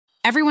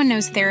Everyone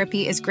knows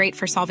therapy is great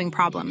for solving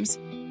problems,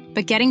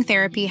 but getting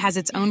therapy has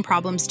its own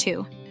problems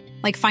too,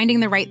 like finding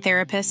the right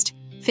therapist,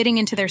 fitting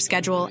into their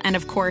schedule, and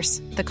of course,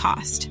 the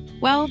cost.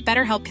 Well,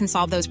 BetterHelp can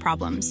solve those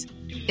problems.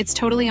 It's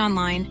totally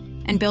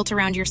online and built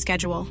around your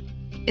schedule.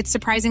 It's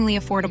surprisingly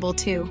affordable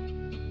too.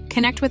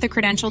 Connect with a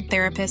credentialed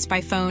therapist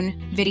by phone,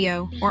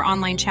 video, or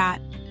online chat,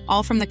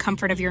 all from the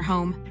comfort of your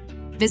home.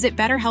 Visit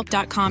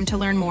BetterHelp.com to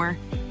learn more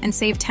and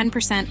save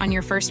 10% on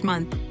your first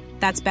month.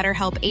 That's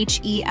BetterHelp,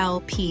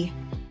 H-E-L-P.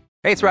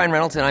 Hey, it's Ryan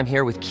Reynolds, and I'm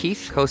here with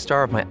Keith,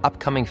 co-star of my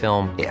upcoming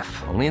film, If,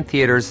 only in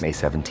theaters May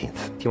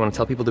 17th. Do you want to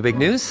tell people the big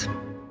news?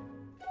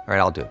 All right,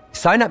 I'll do it.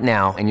 Sign up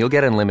now and you'll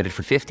get unlimited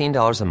for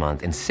 $15 a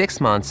month and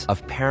 6 months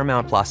of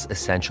Paramount Plus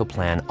Essential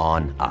Plan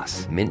on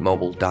us.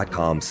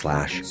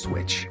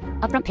 MintMobile.com/switch.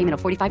 Upfront payment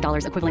of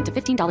 $45 equivalent to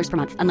 $15 per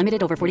month.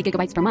 Unlimited over 40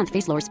 gigabytes per month.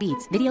 Face lower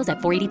speeds. Videos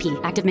at 480p.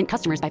 Active Mint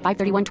customers by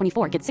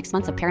 531.24 get 6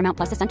 months of Paramount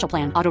Plus Essential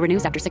Plan. Auto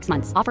renews after 6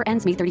 months. Offer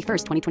ends May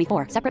 31st,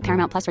 2024. Separate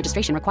Paramount Plus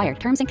registration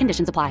required. Terms and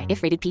conditions apply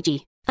if rated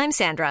PG. I'm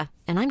Sandra,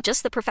 and I'm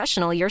just the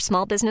professional your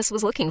small business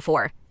was looking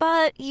for.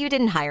 But you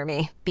didn't hire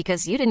me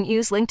because you didn't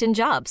use LinkedIn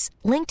Jobs.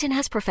 LinkedIn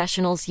has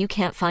professionals you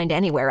can't find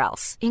anywhere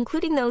else,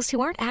 including those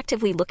who aren't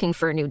actively looking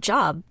for a new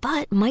job,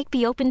 but might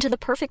be open to the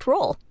perfect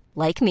role,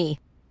 like me.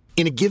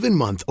 In a given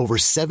month, over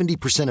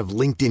 70% of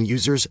LinkedIn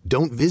users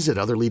don't visit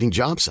other leading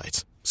job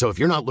sites. So if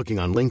you're not looking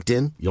on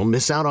LinkedIn, you'll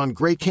miss out on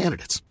great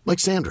candidates like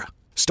Sandra.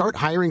 Start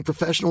hiring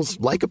professionals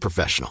like a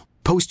professional.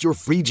 Post your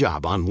free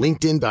job on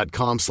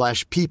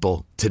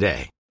linkedin.com/people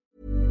today.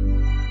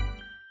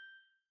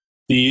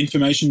 The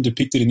information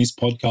depicted in this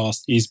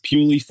podcast is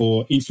purely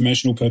for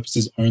informational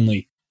purposes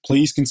only.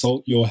 Please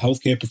consult your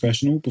healthcare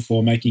professional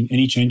before making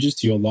any changes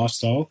to your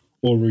lifestyle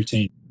or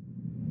routine.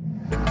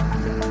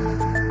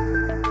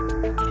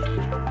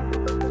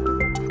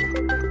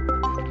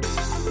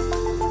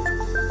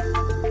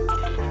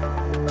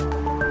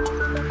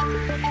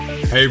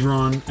 Hey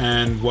everyone,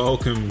 and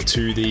welcome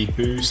to the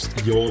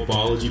Boost Your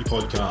Biology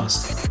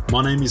podcast.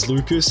 My name is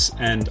Lucas,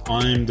 and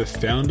I'm the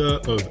founder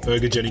of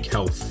Ergogenic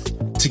Health.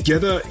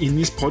 Together in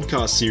this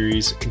podcast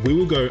series, we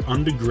will go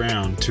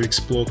underground to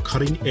explore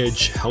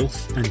cutting-edge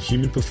health and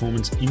human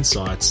performance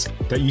insights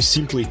that you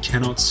simply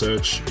cannot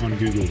search on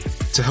Google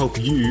to help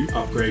you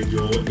upgrade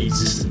your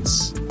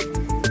existence.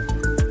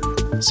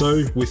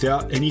 So,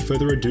 without any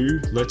further ado,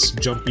 let's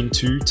jump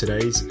into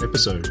today's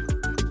episode.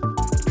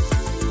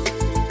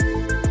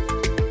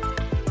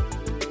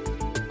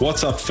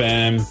 What's up,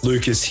 fam?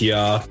 Lucas here.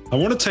 I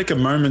want to take a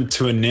moment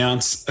to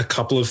announce a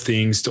couple of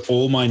things to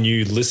all my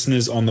new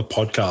listeners on the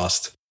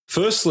podcast.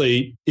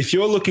 Firstly, if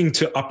you're looking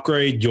to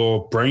upgrade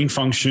your brain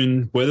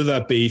function, whether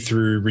that be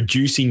through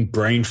reducing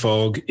brain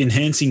fog,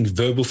 enhancing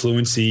verbal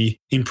fluency,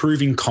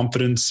 improving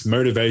confidence,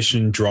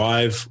 motivation,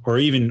 drive, or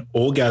even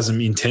orgasm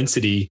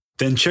intensity,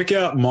 then check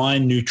out my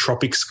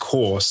nootropics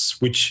course,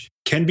 which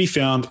can be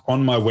found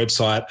on my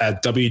website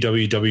at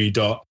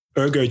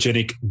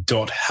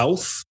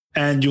www.ergogenic.health.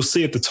 And you'll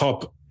see at the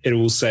top, it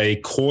will say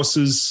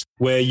courses,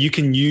 where you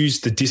can use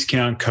the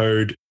discount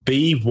code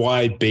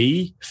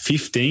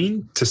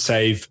BYB15 to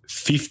save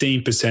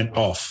 15%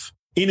 off.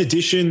 In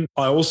addition,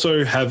 I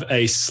also have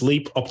a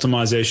sleep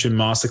optimization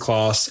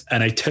masterclass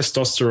and a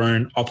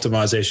testosterone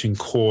optimization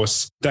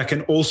course that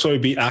can also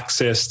be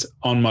accessed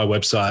on my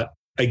website.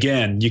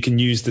 Again, you can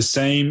use the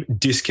same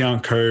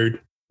discount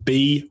code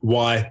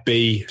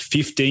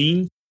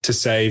BYB15 to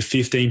save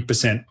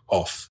 15%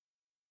 off.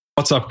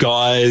 What's up,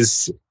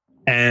 guys?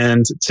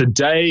 And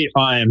today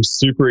I am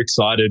super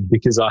excited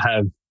because I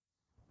have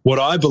what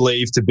I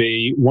believe to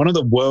be one of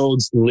the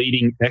world's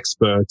leading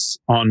experts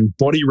on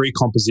body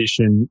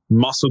recomposition,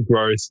 muscle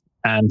growth,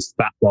 and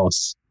fat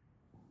loss.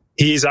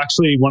 He is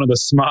actually one of the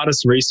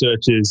smartest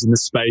researchers in the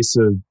space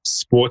of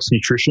sports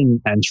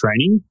nutrition and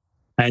training.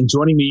 And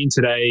joining me in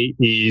today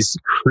is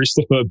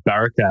Christopher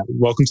Barakat.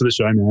 Welcome to the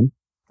show, man.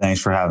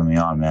 Thanks for having me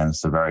on, man.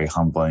 It's a very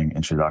humbling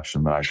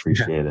introduction, but I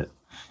appreciate it.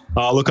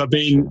 Look,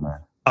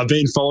 I've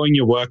been following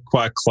your work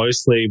quite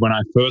closely. When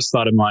I first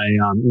started my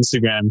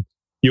Instagram,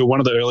 you were one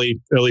of the early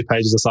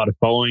pages I started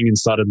following and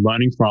started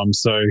learning from.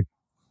 So,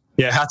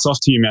 yeah, hats off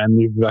to you, man.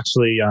 You've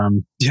actually,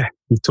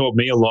 you've taught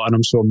me a lot, and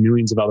I'm sure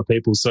millions of other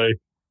people. So, do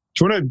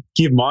you want to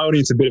give my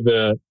audience a bit of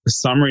a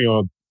summary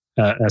or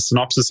a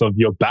synopsis of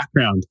your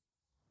background?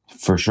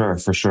 For sure.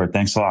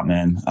 Thanks a lot,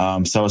 man.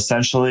 So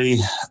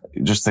essentially,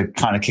 just to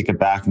kind of kick it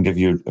back and give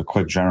you a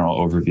quick general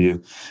overview,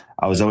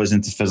 I was always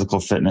into physical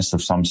fitness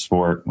of some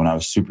sport. When I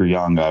was super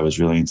young, I was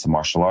really into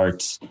martial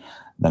arts.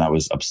 Then I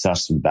was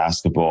obsessed with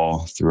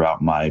basketball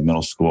throughout my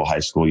middle school, high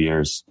school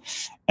years.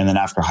 And then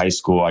after high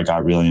school, I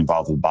got really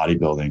involved with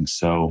bodybuilding.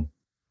 So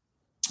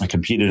I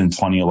competed in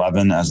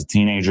 2011 as a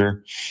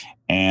teenager,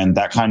 and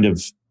that kind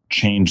of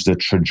changed the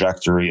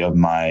trajectory of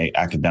my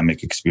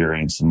academic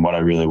experience and what I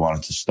really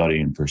wanted to study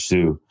and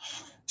pursue.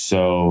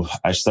 So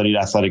I studied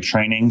athletic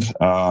training,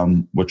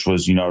 which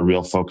was, a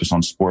real focus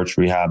on sports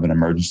rehab and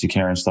emergency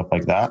care and stuff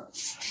like that.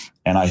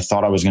 And I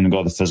thought I was going to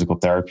go the physical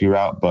therapy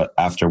route, but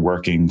after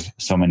working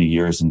so many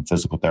years in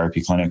physical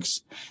therapy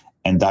clinics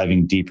and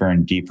diving deeper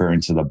and deeper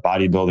into the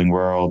bodybuilding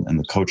world and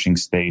the coaching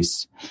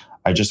space.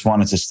 I just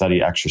wanted to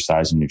study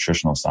exercise and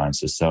nutritional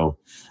sciences. So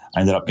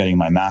I ended up getting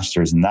my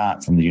master's in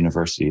that from the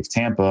University of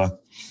Tampa.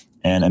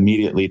 And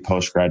immediately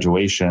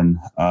post-graduation,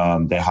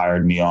 they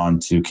hired me on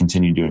to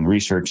continue doing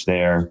research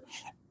there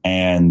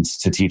and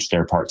to teach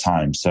there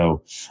part-time.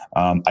 So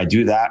I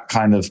do that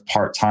kind of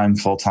part-time,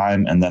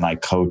 full-time, and then I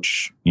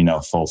coach,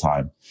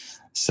 full-time.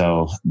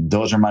 So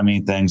those are my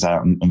main things.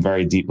 I'm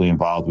very deeply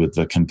involved with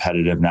the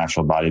competitive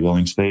natural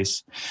bodybuilding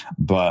space.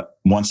 But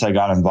once I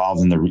got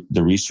involved in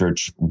the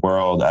research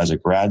world as a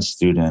grad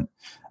student,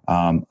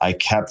 I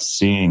kept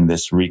seeing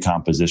this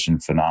recomposition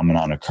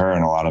phenomenon occur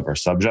in a lot of our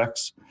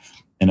subjects.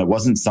 And it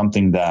wasn't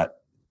something that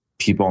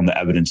people in the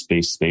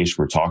evidence-based space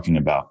were talking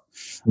about.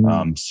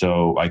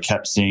 So I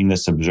kept seeing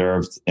this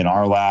observed in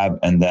our lab.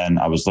 And then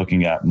I was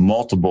looking at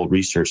multiple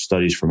research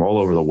studies from all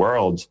over the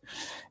world.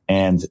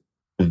 And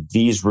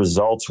these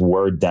results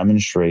were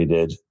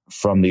demonstrated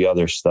from the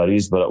other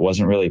studies, but it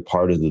wasn't really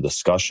part of the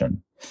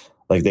discussion.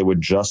 Like they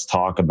would just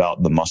talk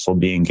about the muscle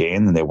being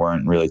gained, and they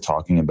weren't really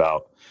talking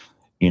about,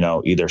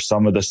 either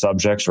some of the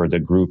subjects or the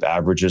group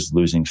averages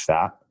losing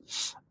fat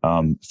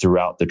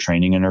throughout the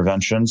training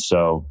intervention.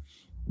 So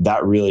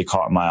that really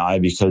caught my eye,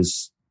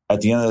 because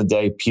at the end of the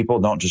day, people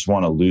don't just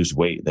want to lose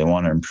weight. They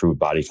want to improve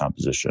body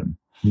composition.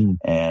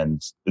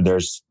 And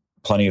there's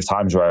plenty of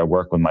times where I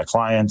work with my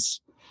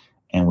clients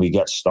and we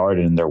get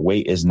started and their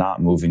weight is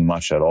not moving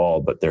much at all,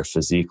 but their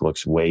physique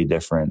looks way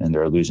different and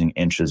they're losing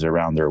inches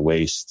around their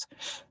waist.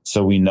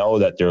 So we know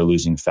that they're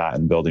losing fat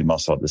and building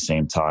muscle at the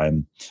same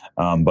time.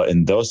 But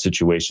in those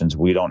situations,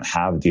 we don't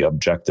have the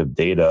objective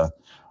data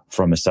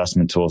from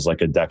assessment tools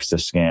like a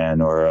DEXA scan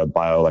or a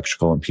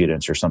bioelectrical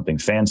impedance or something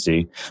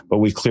fancy, but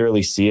we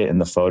clearly see it in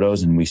the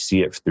photos and we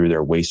see it through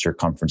their waist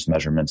circumference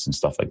measurements and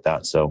stuff like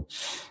that. So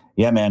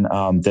yeah, man,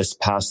 this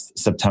past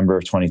September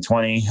of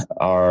 2020,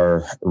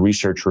 our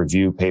research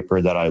review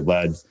paper that I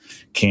led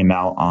came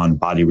out on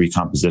body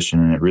recomposition.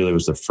 And it really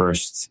was the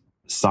first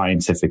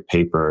scientific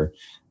paper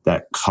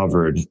that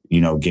covered,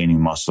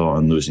 gaining muscle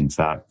and losing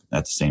fat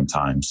at the same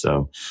time.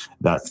 So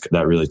that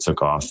really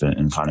took off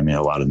and kind of made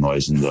a lot of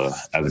noise in the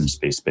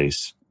evidence-based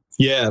space.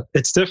 Yeah,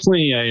 it's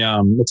definitely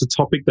it's a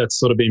topic that's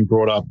sort of been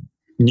brought up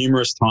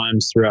numerous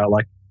times throughout,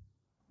 like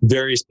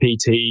various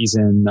PTs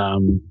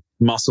and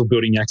muscle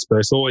building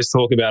experts always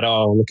talk about,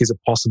 is it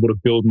possible to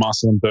build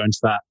muscle and burn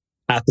fat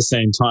at the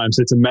same time?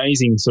 So it's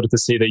amazing sort of to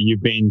see that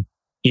you've been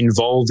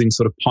involved in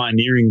sort of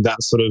pioneering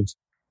that sort of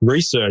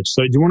research.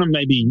 So do you want to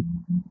maybe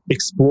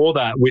explore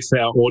that with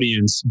our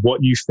audience, what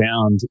you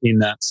found in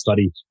that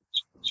study?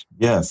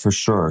 Yeah, for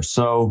sure.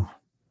 So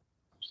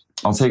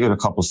I'll take it a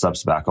couple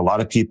steps back. A lot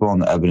of people in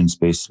the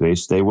evidence-based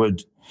space, they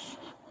would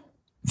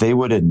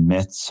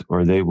admit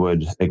or they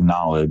would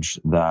acknowledge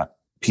that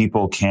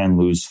people can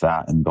lose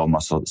fat and build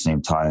muscle at the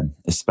same time,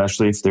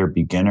 especially if they're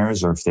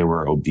beginners or if they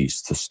were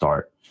obese to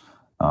start.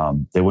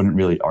 They wouldn't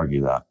really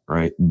argue that,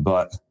 right?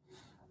 But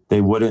they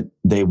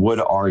would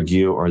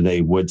argue, or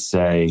they would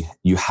say,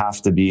 you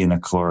have to be in a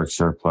caloric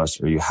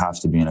surplus or you have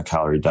to be in a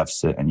calorie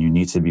deficit, and you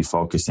need to be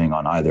focusing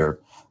on either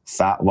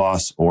fat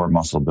loss or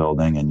muscle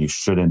building. And you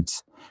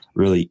shouldn't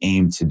really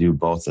aim to do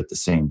both at the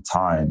same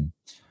time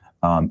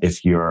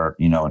if you're,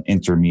 an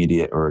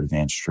intermediate or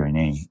advanced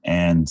trainee.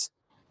 And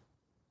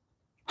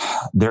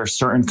there are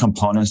certain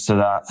components to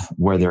that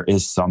where there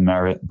is some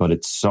merit, but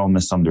it's so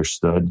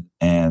misunderstood.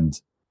 And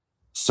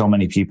so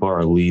many people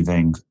are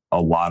leaving a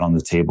lot on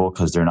the table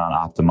because they're not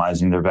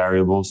optimizing their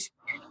variables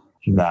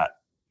that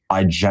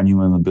I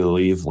genuinely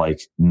believe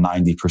like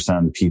 90%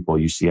 of the people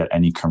you see at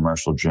any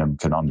commercial gym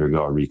can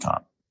undergo a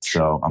recomp.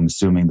 So I'm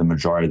assuming the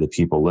majority of the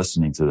people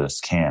listening to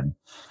this can.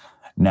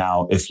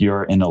 Now, if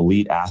you're an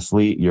elite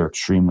athlete, you're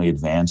extremely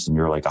advanced and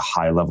you're like a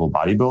high level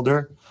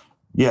bodybuilder,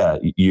 yeah,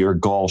 your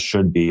goal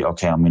should be,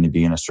 okay, I'm going to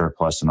be in a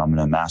surplus and I'm in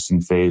a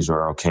massing phase,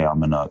 or okay,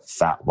 I'm in a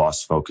fat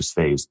loss focus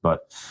phase.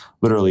 But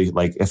literally,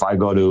 like if I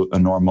go to a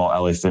normal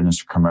LA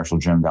Fitness commercial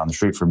gym down the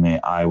street from me,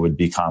 I would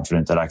be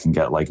confident that I can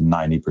get like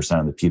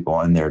 90% of the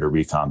people in there to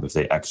recomp if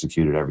they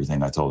executed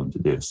everything I told them to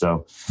do.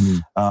 So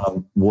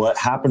what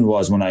happened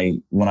was when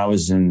I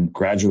was in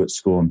graduate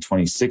school in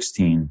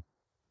 2016,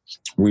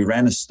 we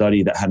ran a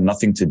study that had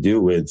nothing to do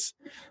with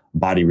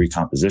body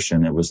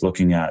recomposition. It was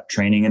looking at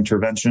training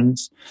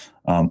interventions,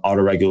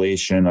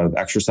 autoregulation of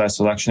exercise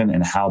selection,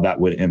 and how that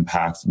would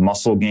impact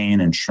muscle gain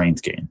and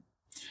strength gain.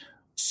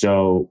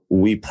 So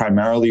we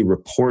primarily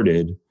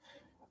reported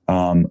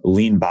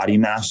lean body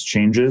mass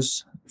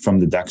changes from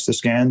the DEXA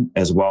scan,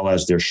 as well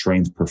as their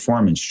strength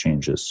performance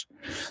changes.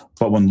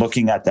 But when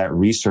looking at that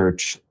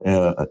research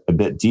a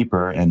bit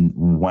deeper, and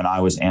when I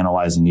was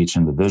analyzing each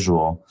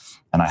individual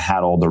and I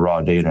had all the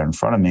raw data in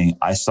front of me,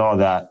 I saw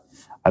that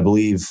I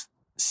believe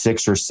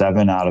 6 or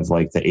 7 out of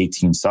like the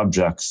 18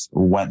 subjects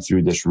went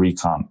through this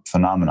recomp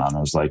phenomenon. I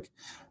was like,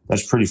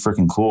 that's pretty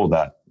freaking cool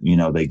that,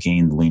 they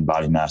gained lean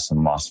body mass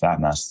and lost fat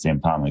mass at the same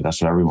time. Like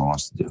that's what everyone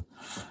wants to do.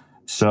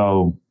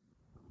 So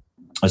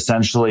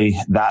essentially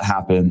that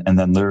happened. And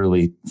then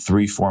literally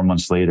 3-4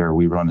 months later,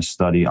 we run a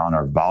study on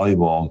our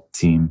volleyball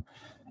team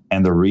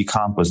and the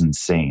recomp was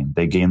insane.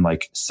 They gained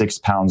like 6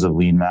 pounds of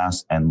lean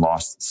mass and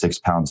lost 6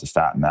 pounds of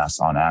fat mass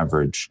on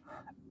average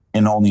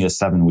in only a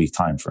 7-week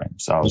time frame.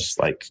 So I was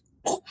like,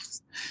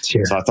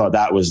 so I thought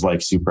that was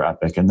like super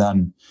epic. And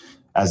then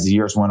as the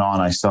years went on,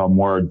 I saw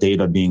more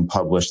data being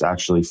published.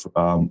 Actually,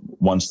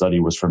 one study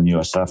was from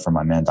USF from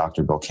my man,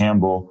 Dr. Bill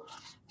Campbell.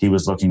 He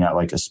was looking at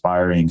like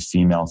aspiring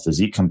female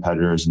physique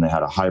competitors, and they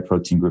had a high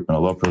protein group and a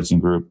low protein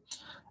group.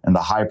 And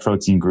the high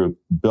protein group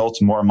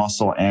built more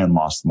muscle and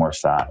lost more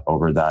fat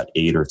over that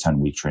 8 or 10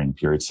 week training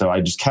period. So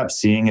I just kept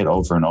seeing it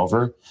over and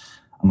over.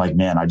 I'm like,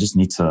 man, I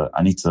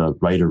need to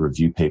write a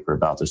review paper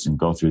about this and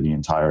go through the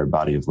entire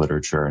body of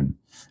literature and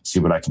see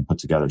what I can put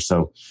together.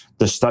 So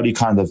the study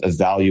kind of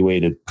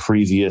evaluated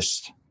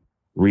previous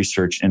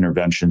research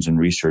interventions and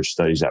research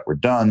studies that were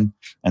done.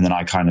 And then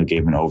I kind of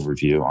gave an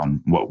overview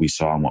on what we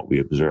saw and what we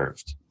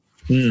observed.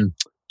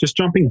 Just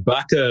jumping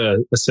back a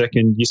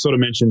second, you sort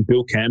of mentioned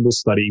Bill Campbell's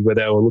study where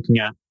they were looking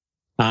at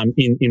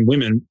in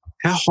women.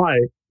 How high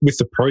with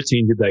the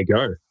protein did they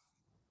go?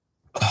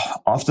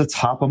 Off the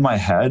top of my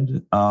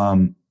head,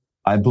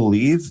 I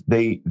believe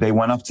they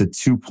went up to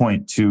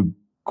 2.2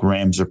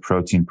 grams of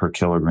protein per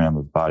kilogram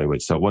of body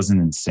weight. So it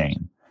wasn't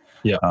insane.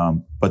 Yeah.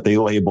 But they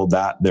labeled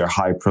that their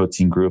high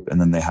protein group, and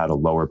then they had a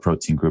lower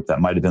protein group that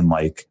might have been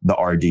like the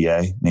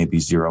RDA, maybe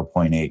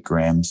 0.8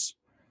 grams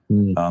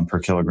per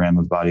kilogram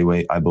of body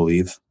weight, I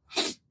believe.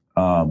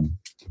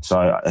 So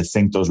I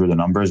think those were the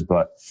numbers.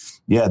 But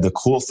yeah, the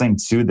cool thing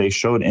too, they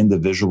showed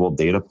individual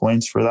data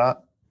points for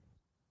that.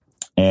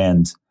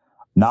 And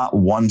not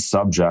one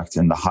subject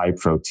in the high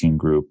protein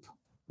group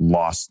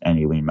lost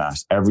any lean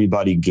mass.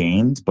 Everybody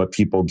gained, but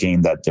people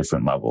gained at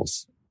different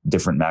levels,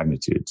 different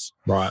magnitudes.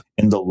 Right.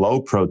 In the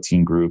low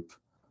protein group,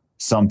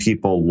 some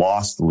people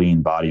lost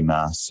lean body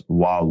mass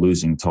while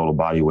losing total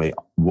body weight,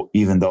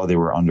 even though they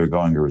were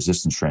undergoing a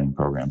resistance training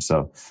program.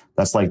 So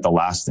that's like the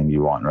last thing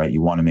you want, right?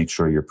 You want to make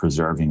sure you're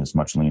preserving as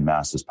much lean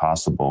mass as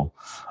possible.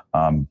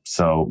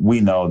 So we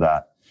know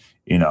that,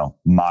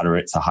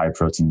 moderate to high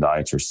protein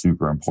diets are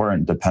super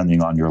important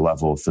depending on your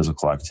level of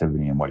physical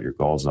activity and what your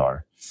goals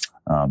are.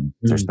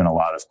 There's been a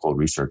lot of cool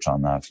research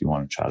on that if you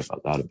want to chat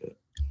about that a bit.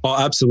 Oh,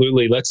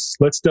 absolutely. Let's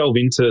delve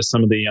into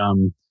some of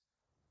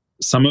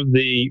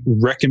the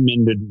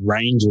recommended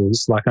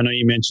ranges. Like I know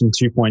you mentioned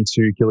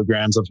 2.2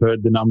 kilograms. I've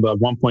heard the number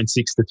 1.6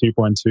 to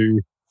 2.2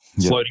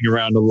 floating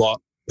around a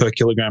lot per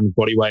kilogram of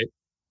body weight.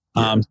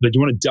 So do you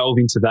want to delve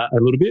into that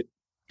a little bit?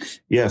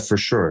 Yeah, for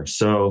sure.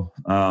 So,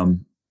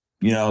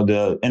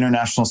 the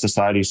International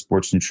Society of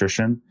Sports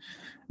Nutrition,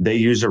 they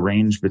use a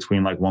range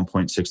between like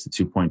 1.6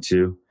 to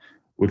 2.2,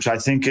 which I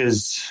think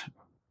is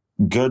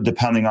good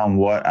depending on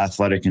what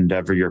athletic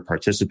endeavor you're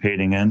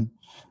participating in,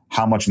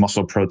 how much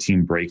muscle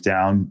protein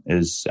breakdown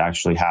is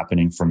actually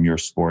happening from your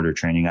sport or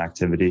training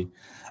activity,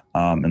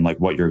 and like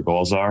what your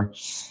goals are.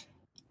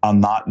 I'm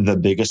not the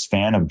biggest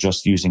fan of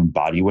just using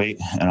body weight,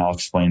 and I'll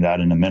explain that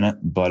in a minute.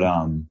 But,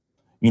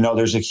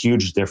 there's a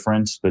huge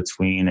difference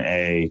between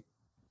a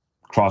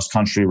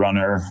cross-country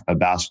runner, a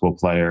basketball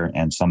player,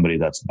 and somebody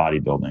that's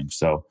bodybuilding.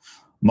 So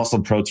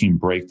muscle protein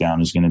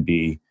breakdown is going to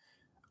be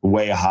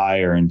way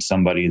higher in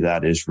somebody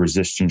that is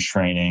resistance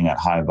training at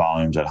high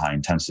volumes, at high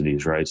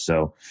intensities, right?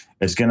 So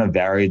it's going to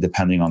vary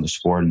depending on the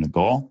sport and the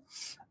goal.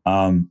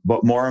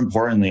 But more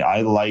importantly,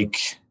 I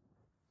like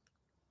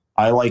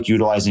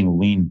utilizing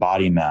lean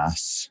body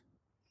mass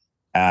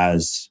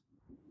as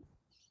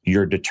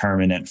your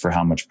determinant for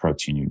how much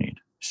protein you need.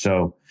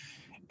 So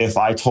if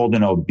I told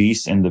an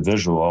obese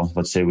individual,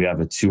 let's say we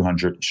have a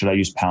 200, should I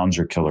use pounds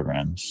or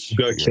kilograms?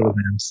 Go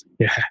kilograms.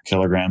 Yeah.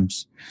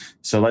 Kilograms.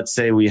 So let's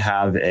say we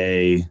have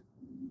a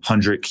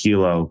 100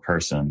 kilo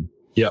person.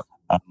 Yep.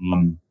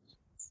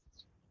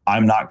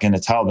 I'm not going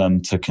to tell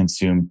them to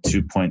consume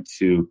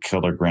 2.2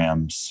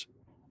 kilograms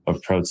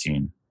of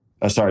protein.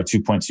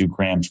 2.2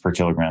 grams per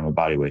kilogram of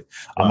body weight.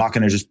 I'm not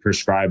going to just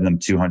prescribe them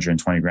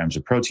 220 grams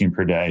of protein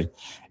per day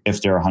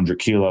if they're 100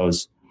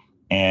 kilos.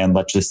 And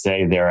let's just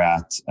say they're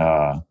at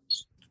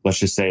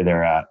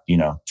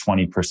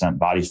 20%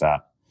 body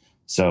fat.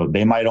 So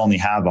they might only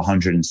have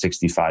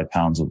 165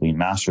 pounds of lean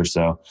mass or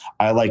so.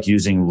 I like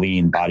using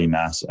lean body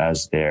mass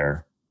as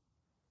their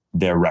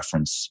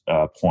reference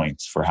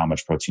points for how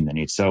much protein they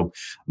need. So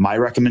my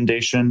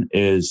recommendation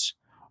is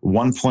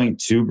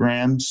 1.2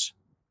 grams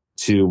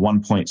to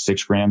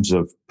 1.6 grams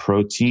of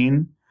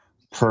protein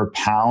per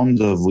pound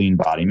of lean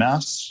body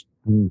mass.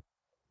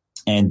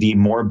 And the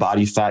more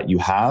body fat you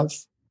have,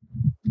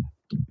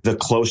 the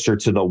closer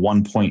to the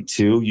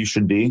 1.2 you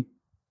should be,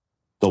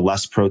 the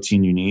less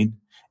protein you need.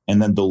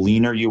 And then the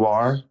leaner you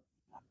are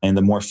and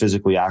the more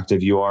physically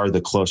active you are,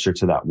 the closer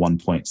to that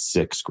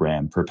 1.6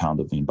 gram per pound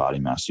of lean body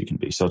mass you can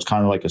be. So it's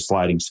kind of like a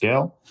sliding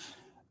scale,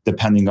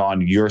 depending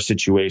on your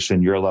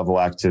situation, your level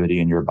of activity,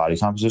 and your body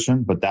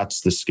composition. But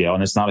that's the scale.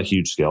 And it's not a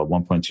huge scale,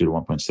 1.2 to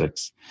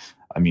 1.6.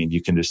 I mean,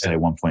 you can just say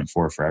 1.4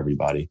 for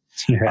everybody.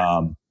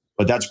 Yeah.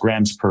 But that's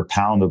grams per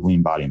pound of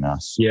lean body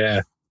mass.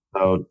 Yeah.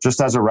 So just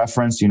as a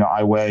reference,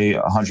 I weigh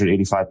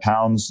 185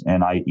 pounds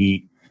and I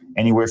eat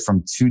anywhere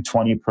from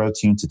 220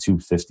 protein to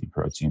 250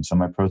 protein. So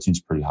my protein's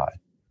pretty high.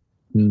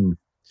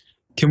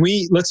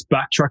 Let's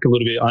backtrack a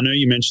little bit. I know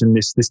you mentioned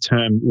this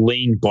term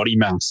lean body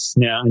mass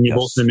now, and you've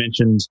also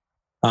mentioned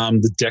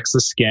the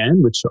DEXA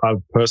scan, which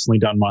I've personally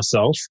done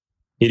myself.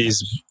 It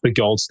is the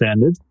gold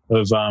standard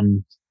of,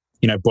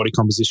 body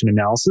composition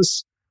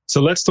analysis.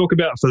 So let's talk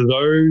about, for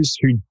those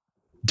who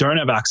don't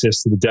have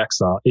access to the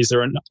DEXA, is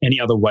there any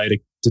other way to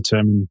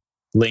determine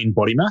lean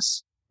body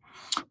mass?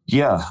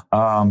 Yeah.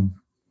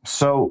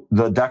 So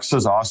the DEXA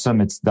is awesome.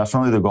 It's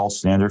definitely the gold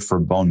standard for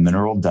bone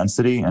mineral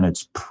density, and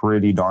it's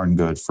pretty darn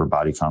good for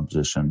body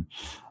composition,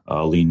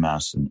 lean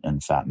mass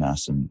and fat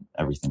mass and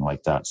everything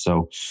like that.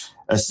 So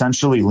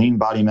essentially lean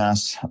body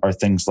mass are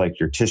things like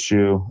your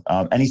tissue,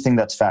 anything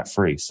that's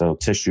fat-free. So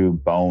tissue,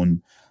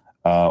 bone,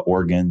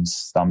 organs,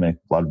 stomach,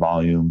 blood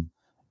volume,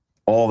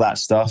 all that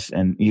stuff,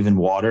 and even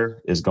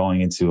water is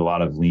going into a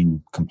lot of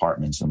lean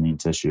compartments and lean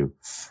tissue.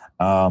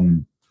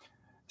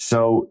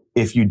 So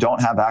if you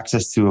don't have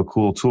access to a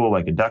cool tool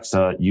like a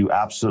DEXA, you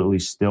absolutely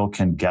still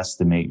can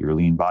guesstimate your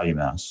lean body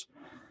mass.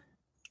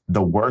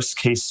 The worst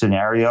case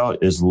scenario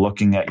is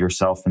looking at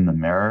yourself in the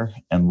mirror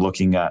and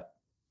looking at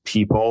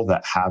people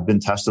that have been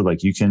tested.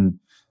 Like, you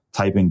can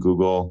type in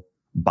Google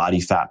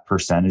body fat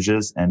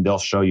percentages and they'll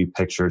show you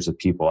pictures of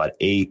people at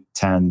 8,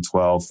 10,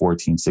 12,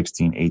 14,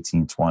 16,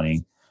 18,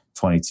 20,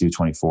 22,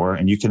 24.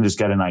 And you can just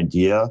get an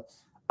idea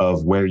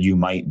of where you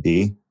might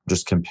be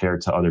just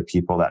compared to other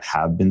people that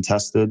have been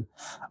tested.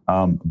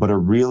 But a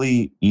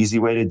really easy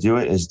way to do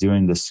it is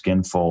doing the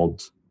skin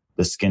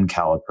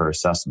caliper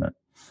assessment.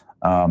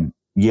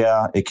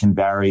 It can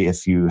vary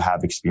if you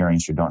have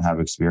experience or don't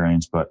have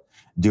experience, but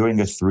doing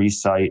a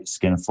 3-site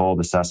skin fold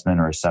assessment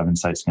or a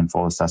 7-site skin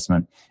fold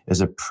assessment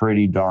is a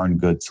pretty darn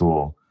good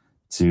tool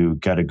to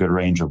get a good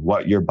range of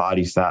what your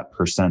body fat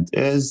percent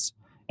is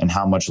and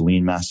how much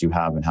lean mass you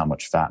have and how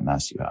much fat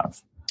mass you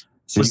have.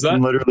 So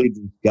can literally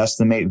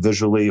guesstimate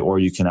visually, or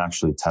you can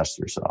actually test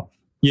yourself.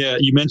 Yeah,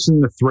 you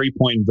mentioned the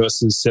 3-point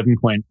versus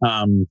 7-point.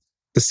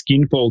 The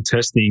skin fold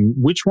testing,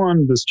 which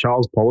one does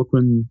Charles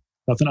Poliquin,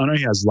 I know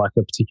he has like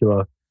a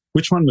particular,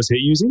 which one was he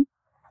using?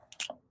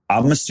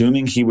 I'm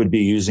assuming he would be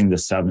using the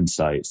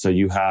 7-site. So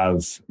you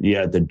have,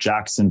 the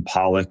Jackson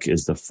Pollock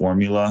is the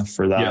formula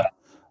for that. Yeah.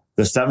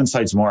 The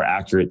 7-site's more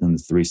accurate than the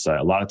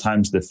 3-site. A lot of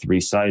times the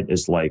 3-site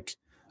is like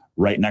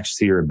right next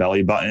to your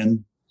belly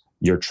button,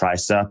 your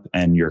tricep,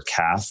 and your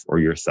calf or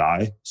your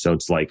thigh. So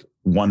it's like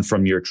one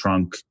from your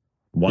trunk,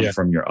 one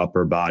from your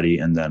upper body,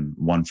 and then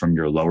one from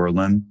your lower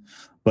limb.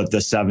 But the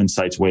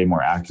 7-site's way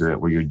more accurate,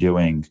 where you're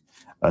doing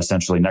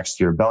essentially next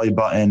to your belly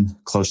button,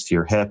 close to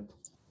your hip,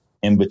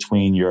 in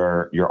between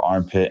your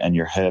armpit and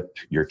your hip,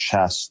 your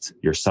chest,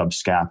 your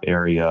subscap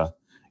area,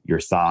 your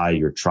thigh,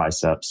 your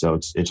tricep. So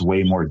it's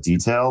way more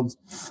detailed.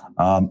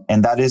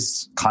 And that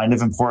is kind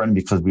of important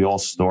because we all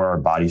store our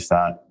body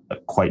fat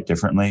quite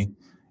differently.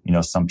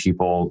 Some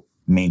people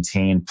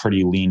maintain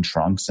pretty lean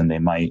trunks and they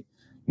might,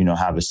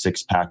 have a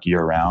 6-pack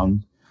year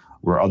round,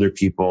 where other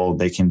people,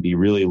 they can be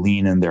really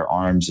lean in their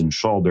arms and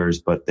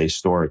shoulders, but they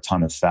store a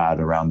ton of fat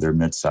around their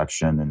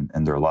midsection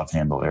and their love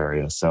handle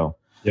area. So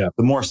the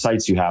more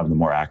sites you have, the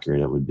more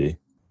accurate it would be.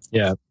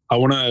 Yeah. I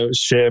want to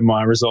share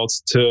my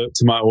results to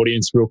my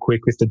audience real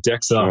quick with the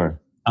DEXA. Sure.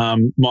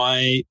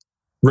 My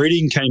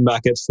reading came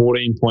back at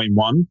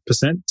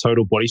 14.1%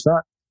 total body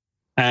fat.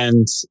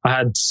 And I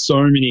had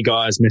so many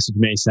guys message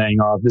me saying,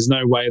 there's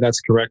no way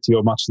that's correct.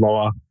 You're much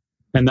lower.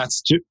 And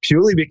that's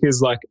purely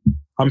because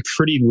I'm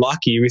pretty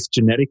lucky with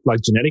genetic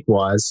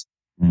wise.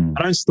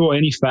 I don't store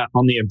any fat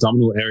on the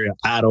abdominal area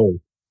at all,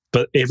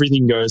 but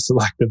everything goes to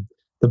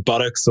the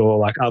buttocks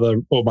or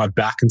or my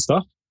back and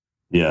stuff.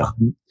 Yeah.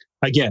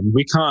 Again,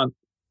 we can't,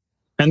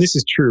 and this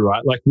is true,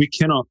 right? We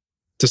cannot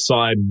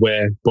decide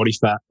where body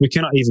fat, we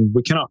cannot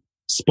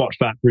spot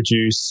fat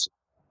reduce,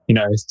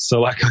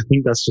 so I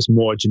think that's just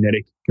more a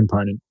genetic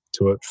component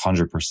to it.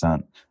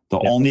 100%. The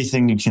only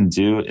thing you can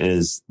do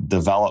is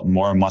develop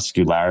more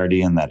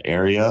muscularity in that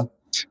area.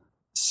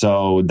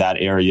 So that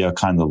area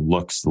kind of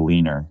looks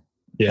leaner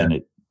than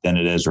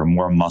it is, or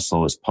more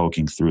muscle is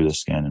poking through the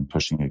skin and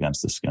pushing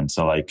against the skin.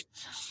 So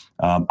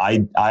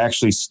I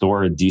actually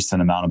store a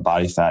decent amount of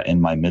body fat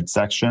in my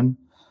midsection,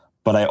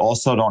 but I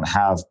also don't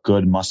have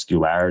good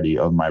muscularity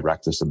of my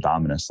rectus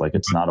abdominis.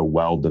 It's not a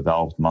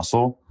well-developed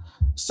muscle.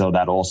 So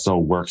that also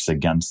works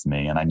against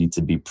me, and I need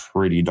to be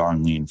pretty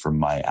darn lean for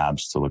my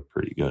abs to look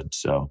pretty good.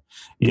 So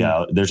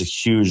there's a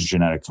huge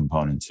genetic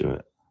component to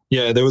it.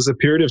 Yeah, there was a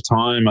period of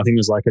time, I think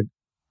it was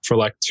for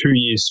 2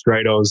 years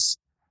straight, I was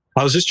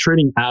just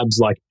treating abs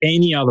like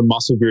any other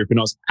muscle group, and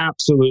I was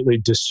absolutely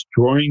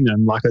destroying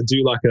them. I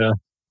do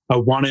a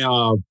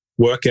 1-hour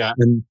workout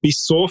and be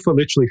sore for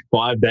literally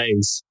 5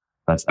 days.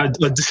 I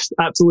just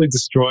absolutely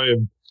destroy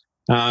them.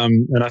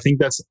 And I think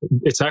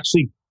it's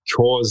actually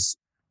caused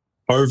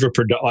my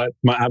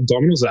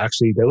abdominals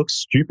they look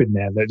stupid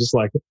now. They're just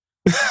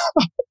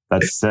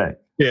that's sick.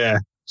 Yeah.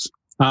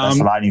 That's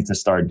what I need to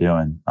start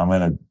doing. I'm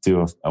going to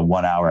do a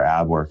 1-hour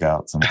ab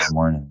workout tomorrow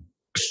morning.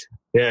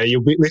 Yeah.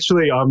 You'll be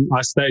literally,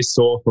 I stay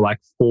sore for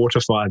 4 to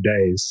 5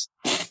 days.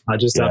 I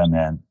just have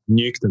to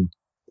nuke them.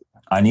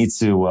 I need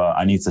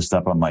to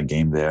step up my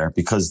game there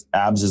because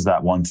abs is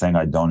that one thing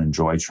I don't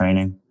enjoy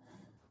training,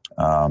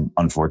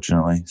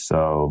 unfortunately.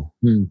 So,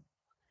 and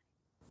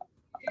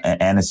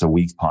it's a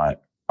weak point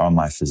on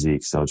my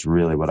physique. So it's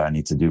really what I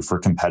need to do for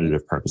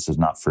competitive purposes,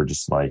 not for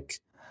just like,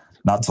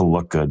 not to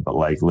look good, but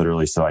like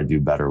literally so I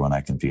do better when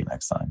I compete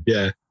next time.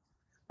 Yeah.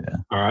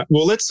 All right.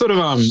 Well, let's sort of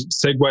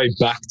segue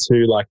back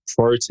to like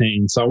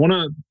protein. So I want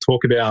to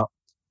talk about,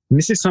 and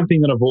this is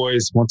something that I've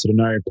always wanted to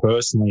know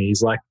personally,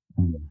 is like,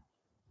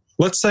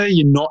 let's say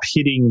you're not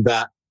hitting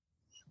that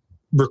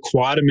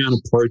required amount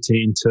of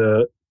protein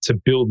to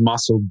build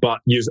muscle, but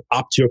you've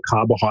upped your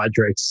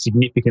carbohydrates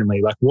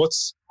significantly. Like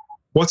what's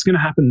going to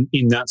happen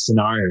in that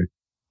scenario?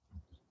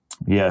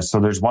 Yeah. So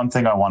there's one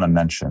thing I want to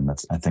mention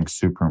that's, I think,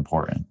 super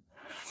important.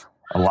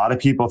 A lot of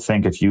people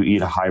think if you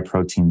eat a high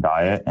protein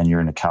diet and you're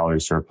in a calorie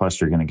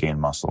surplus, you're going to gain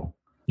muscle.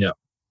 Yeah.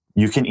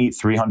 You can eat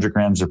 300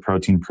 grams of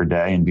protein per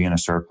day and be in a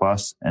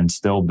surplus and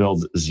still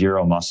build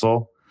zero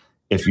muscle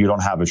if you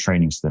don't have a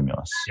training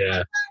stimulus.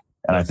 Yeah.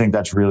 And I think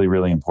that's really,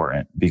 really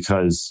important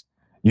because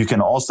you can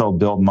also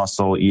build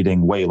muscle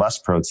eating way less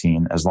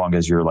protein as long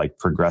as you're like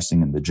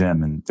progressing in the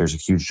gym. And there's a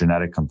huge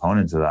genetic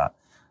component to that.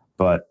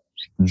 But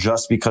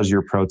just because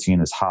your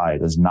protein is high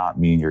does not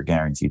mean you're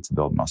guaranteed to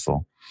build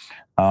muscle.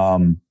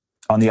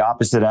 On the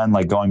opposite end,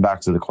 like going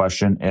back to the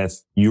question, if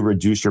you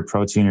reduce your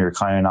protein or you're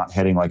kind of not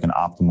hitting like an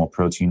optimal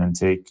protein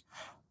intake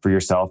for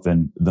yourself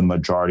and the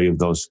majority of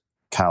those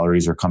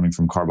calories are coming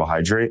from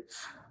carbohydrate,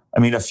 I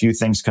mean, a few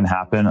things can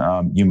happen.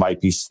 You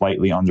might be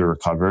slightly under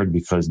recovered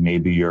because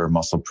maybe your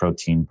muscle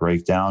protein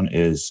breakdown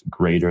is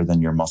greater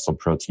than your muscle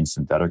protein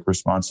synthetic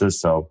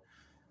responses. So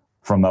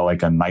from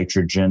a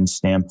nitrogen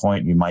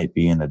standpoint, you might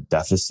be in a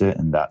deficit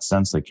in that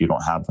sense. Like you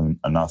don't have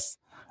enough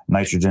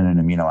nitrogen and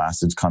amino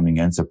acids coming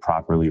in to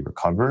properly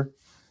recover.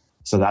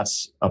 So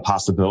that's a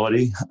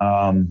possibility.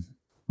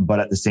 But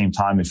at the same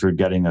time, if you're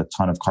getting a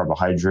ton of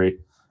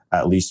carbohydrate,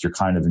 at least you're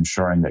kind of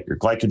ensuring that your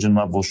glycogen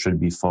levels should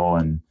be full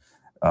and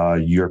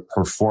your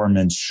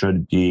performance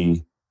should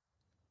be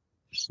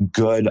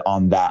good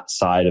on that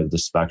side of the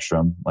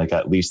spectrum. Like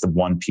at least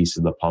one piece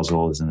of the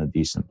puzzle is in a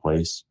decent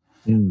place.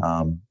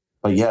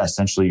 But yeah,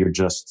 essentially you're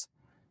just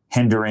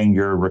hindering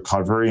your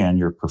recovery and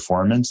your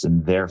performance,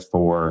 and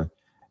therefore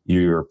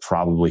you're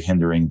probably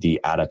hindering the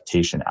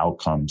adaptation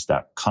outcomes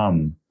that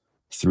come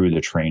through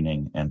the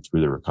training and through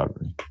the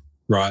recovery.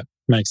 Right.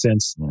 Makes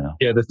sense. You know?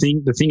 Yeah. The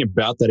thing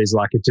about that is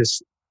like, it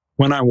just,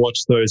 when I watch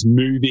those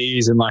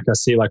movies and like I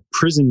see like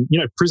prison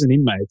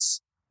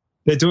inmates,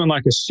 they're doing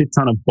like a shit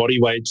ton of body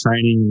weight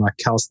training, like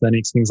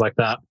calisthenics, things like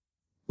that.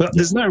 But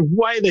there's no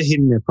way they're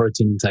hitting their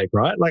protein intake,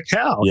 right? Like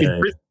how?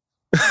 Yeah.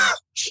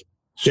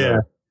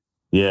 Sure.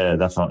 Yeah,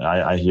 definitely.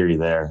 I hear you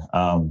there.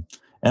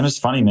 And it's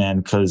funny, man,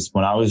 because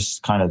when I was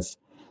kind of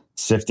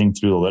sifting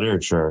through the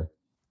literature,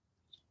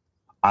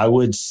 I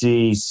would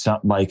see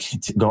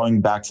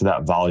going back to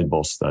that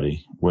volleyball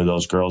study where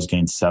those girls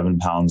gained 7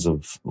 pounds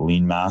of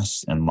lean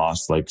mass and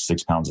lost like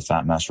 6 pounds of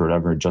fat mass or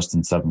whatever, just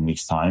in 7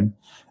 weeks time.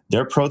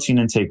 Their protein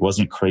intake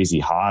wasn't crazy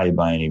high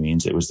by any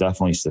means. It was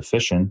definitely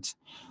sufficient.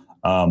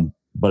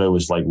 But it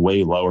was like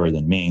way lower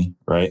than me.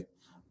 Right.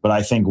 But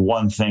I think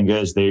one thing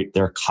is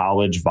they're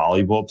college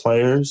volleyball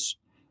players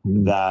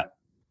that,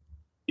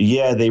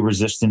 yeah, they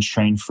resistance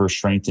train for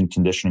strength and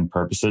conditioning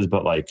purposes,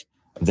 but like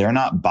they're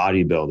not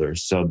bodybuilders.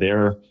 So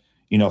they're,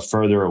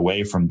 further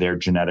away from their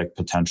genetic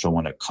potential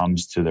when it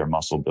comes to their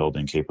muscle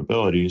building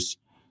capabilities.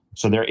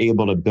 So they're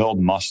able to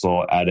build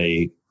muscle at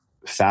a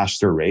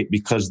faster rate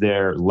because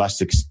they're less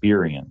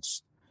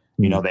experienced.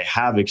 They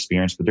have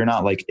experience, but they're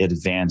not like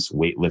advanced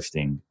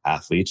weightlifting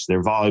athletes.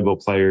 They're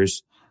volleyball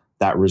players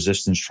that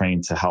resistance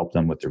train to help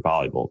them with their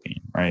volleyball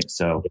game. Right.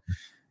 So,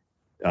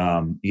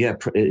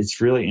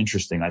 it's really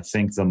interesting. I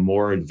think the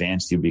more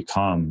advanced you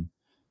become,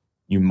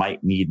 you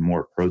might need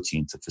more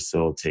protein to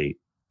facilitate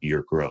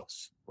your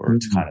growth or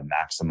to kind of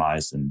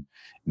maximize and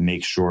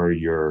make sure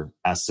you're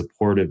as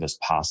supportive as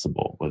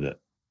possible with it.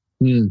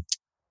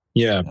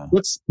 Yeah.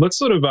 Let's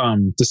sort of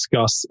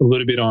discuss a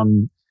little bit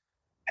on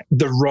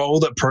the role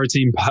that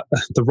protein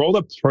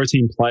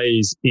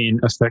plays in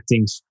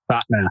affecting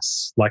fat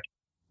mass. Like,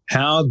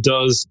 how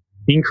does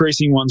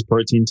increasing one's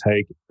protein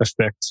take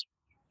affect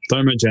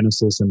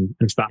thermogenesis and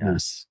fat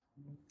mass?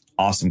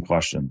 Awesome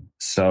question.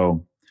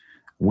 So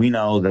we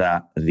know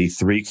that the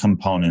 3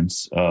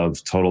 components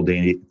of total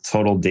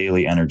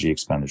daily energy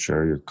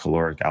expenditure, your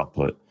caloric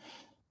output,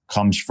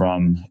 comes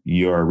from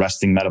your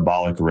resting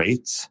metabolic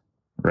rate,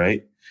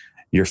 right?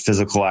 Your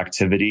physical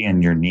activity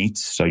and your NEAT,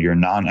 so your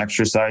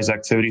non-exercise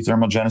activity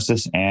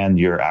thermogenesis, and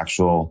your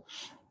actual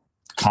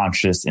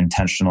conscious,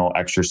 intentional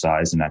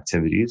exercise and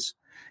activities.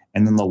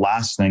 And then the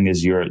last thing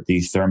is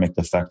the thermic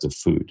effect of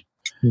food.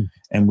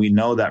 And we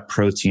know that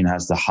protein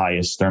has the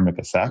highest thermic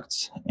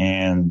effect.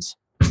 And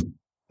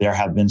there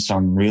have been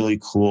some really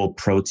cool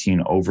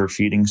protein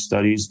overfeeding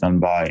studies done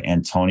by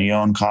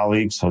Antonio and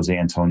colleagues, Jose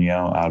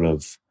Antonio out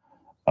of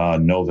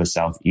Nova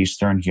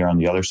Southeastern here on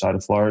the other side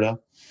of Florida.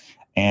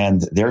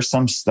 And there are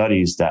some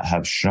studies that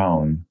have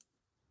shown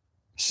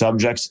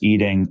subjects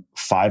eating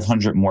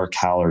 500 more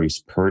calories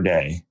per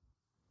day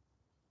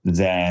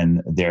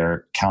than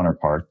their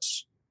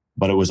counterparts,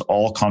 but it was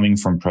all coming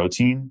from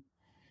protein,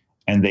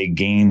 and they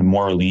gained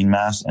more lean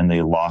mass and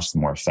they lost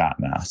more fat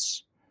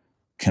mass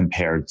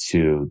compared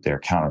to their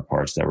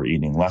counterparts that were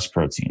eating less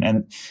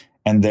protein.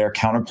 And their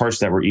counterparts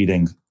that were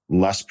eating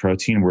less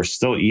protein were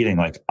still eating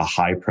like a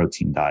high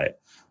protein diet.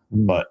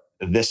 But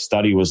this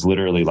study was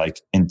literally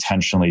like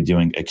intentionally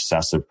doing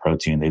excessive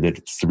protein. They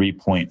did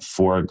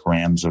 3.4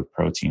 grams of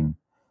protein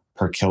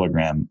per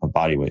kilogram of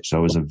body weight. So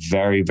it was a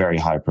very, very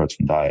high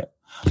protein diet.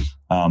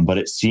 But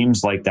it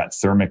seems like that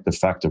thermic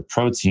effect of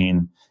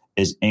protein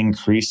is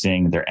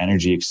increasing their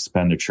energy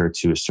expenditure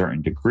to a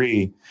certain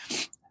degree.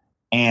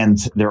 And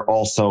they're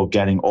also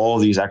getting all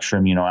of these extra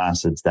amino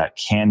acids that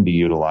can be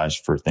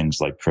utilized for things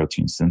like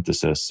protein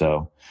synthesis.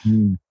 So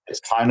it's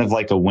kind of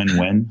like a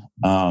win-win.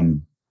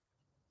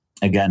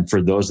 Again,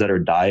 for those that are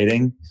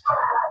dieting,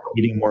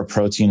 eating more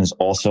protein is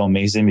also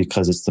amazing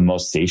because it's the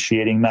most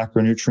satiating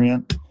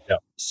macronutrient. Yep.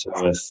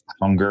 So if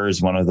hunger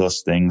is one of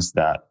those things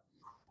that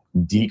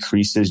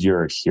decreases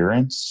your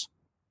adherence,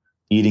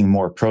 eating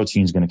more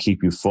protein is going to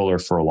keep you fuller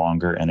for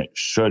longer, and it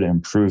should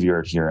improve your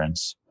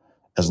adherence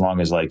as long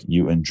as like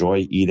you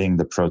enjoy eating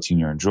the protein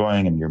you're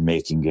enjoying and you're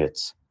making it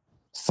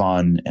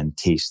fun and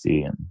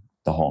tasty and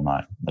the whole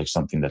nine, like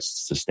something that's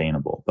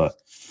sustainable. But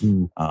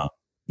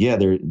yeah,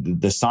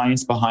 the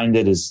science behind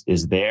it is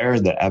there.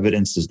 The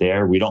evidence is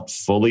there. We don't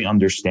fully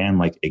understand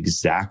like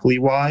exactly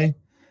why,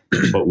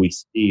 but we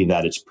see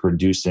that it's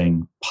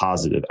producing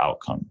positive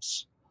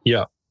outcomes.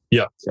 Yeah.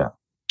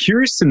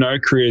 Curious to know,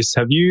 Chris,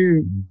 have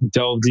you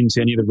delved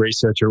into any of the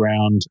research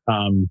around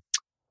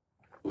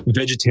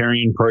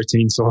vegetarian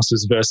protein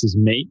sources versus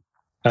meat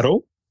at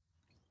all?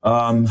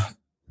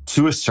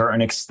 To a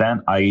certain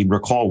extent. I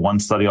recall one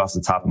study off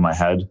the top of my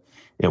head.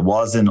 It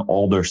was in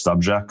older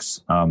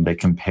subjects. They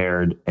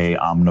compared a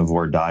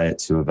omnivore diet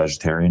to a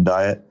vegetarian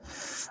diet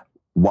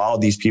while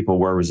these people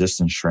were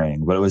resistance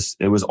training, but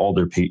it was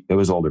older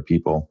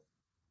people.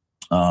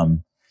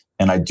 And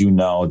I do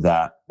know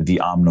that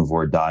the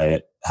omnivore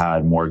diet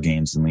had more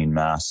gains in lean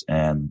mass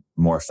and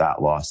more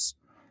fat loss.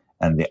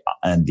 And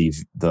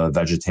the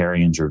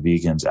vegetarians or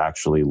vegans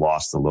actually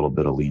lost a little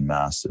bit of lean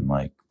mass, and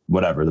like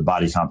whatever, the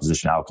body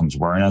composition outcomes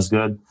weren't as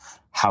good.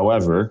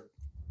 However,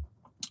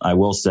 I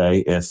will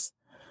say if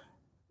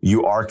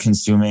you are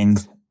consuming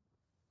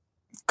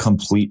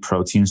complete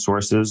protein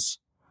sources,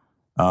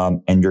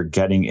 and you're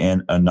getting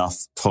in enough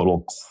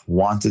total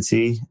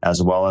quantity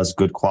as well as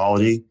good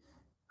quality,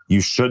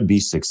 you should be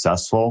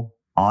successful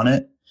on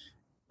it.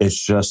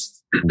 It's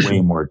just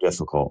way more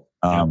difficult.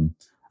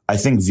 I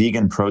think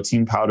vegan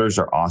protein powders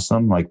are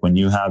awesome. Like when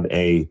you have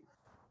a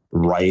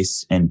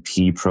rice and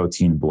pea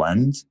protein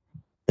blend,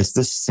 it's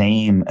the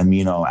same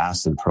amino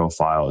acid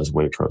profile as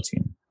whey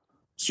protein.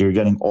 So you're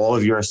getting all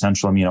of your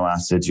essential amino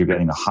acids. You're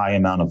getting a high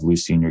amount of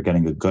leucine. You're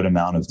getting a good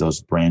amount of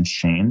those branched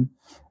chain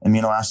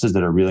amino acids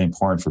that are really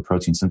important for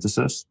protein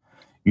synthesis.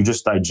 You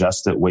just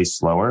digest it way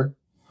slower.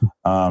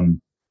 And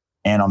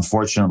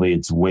unfortunately,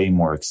 it's way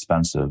more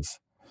expensive.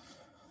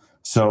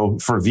 So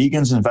for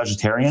vegans and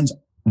vegetarians,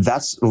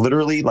 that's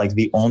literally like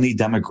the only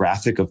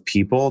demographic of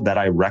people that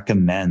I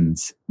recommend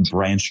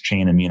branched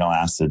chain amino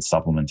acid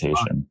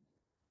supplementation.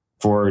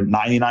 For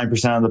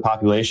 99% of the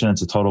population,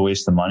 it's a total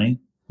waste of money.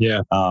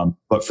 Yeah.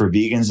 But for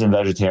vegans and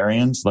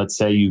vegetarians, let's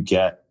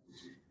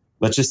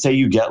just say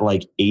you get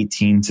like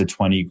 18 to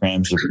 20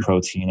 grams of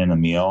protein in a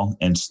meal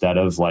instead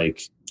of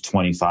like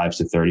 25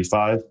 to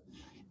 35.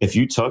 If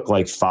you took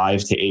like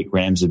 5 to 8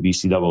 grams of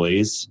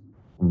BCAAs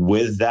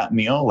with that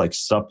meal, like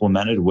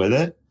supplemented with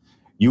it,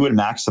 you would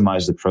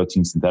maximize the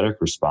protein synthetic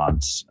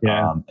response.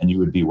 And you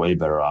would be way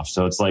better off.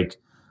 So it's like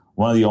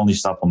one of the only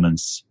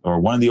supplements, or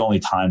one of the only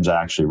times I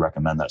actually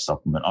recommend that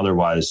supplement.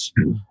 Otherwise,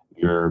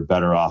 you're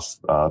better off,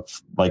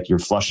 like you're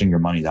flushing your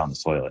money down the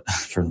toilet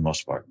for the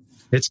most part.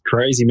 It's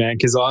crazy, man.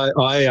 Because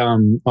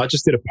I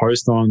just did a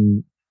post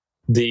on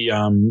the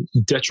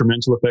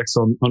detrimental effects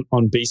on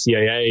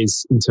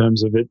BCAAs in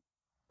terms of it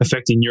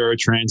affecting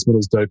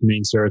neurotransmitters,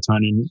 dopamine,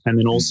 serotonin, and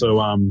then also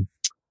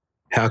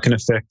how it can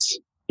affect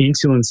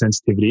insulin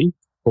sensitivity.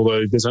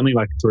 Although there's only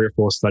like 3 or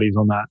 4 studies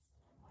on that,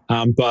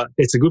 but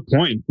it's a good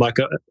point. Like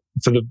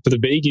for the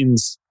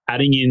vegans,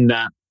 adding in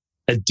that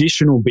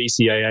additional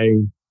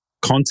BCAA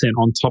content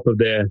on top of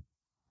their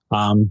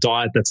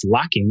diet that's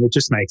lacking, it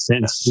just makes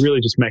sense. Yes.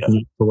 Really, just making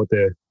up for what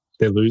they're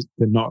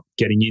not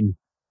getting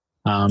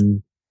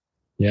in.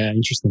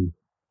 Interesting.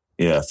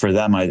 Yeah, for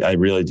them, I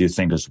really do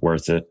think it's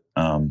worth it.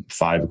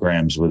 5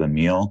 grams with a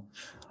meal.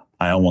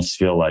 I almost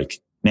feel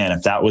like, man,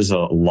 if that was a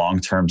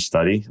long-term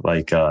study,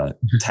 like a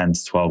 10 to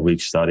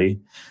 12-week study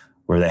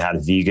where they had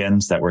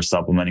vegans that were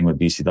supplementing with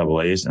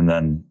BCAAs and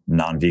then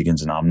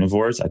non-vegans and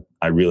omnivores,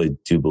 I really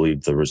do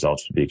believe the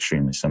results would be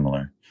extremely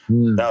similar.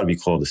 That would be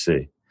cool to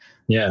see.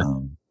 Yeah.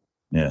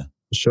 Yeah.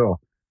 Sure.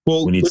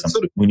 Well, we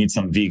need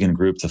some vegan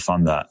group to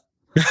fund that.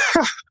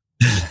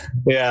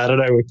 Yeah, I don't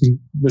know.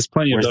 There's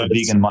plenty Where's of those.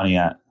 the vegan money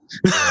at?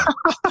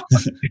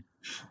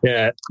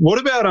 Yeah. What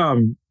about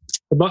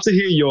I'd love to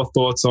hear your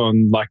thoughts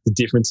on like the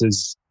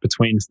differences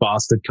between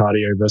fasted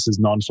cardio versus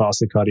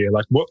non-fasted cardio.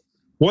 Like what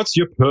What's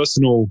your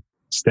personal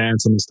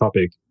stance on this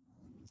topic?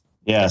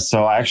 Yeah.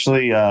 So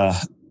actually,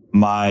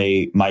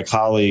 my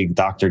colleague,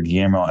 Dr.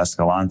 Guillermo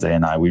Escalante,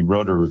 and I, we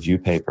wrote a review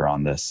paper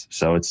on this.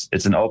 So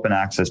it's an open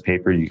access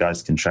paper. You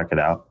guys can check it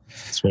out.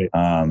 Sweet.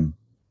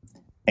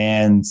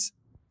 And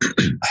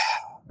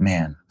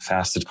man,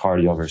 fasted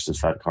cardio versus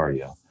fed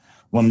cardio.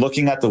 When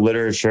looking at the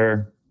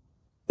literature,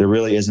 there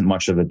really isn't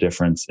much of a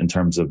difference in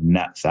terms of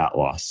net fat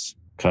loss.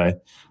 Okay.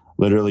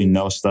 Literally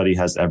no study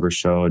has ever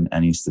shown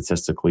any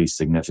statistically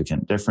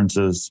significant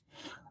differences.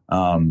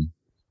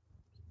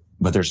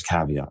 But there's a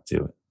caveat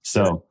to it.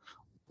 So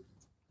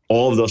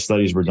all of those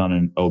studies were done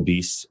in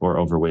obese or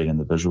overweight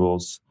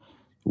individuals.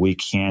 We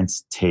can't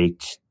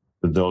take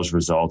those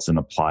results and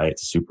apply it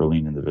to super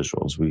lean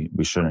individuals. We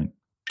shouldn't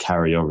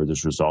carry over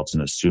those results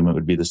and assume it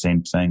would be the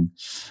same thing.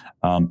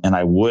 And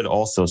I would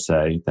also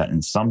say that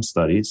in some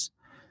studies,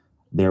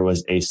 there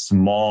was a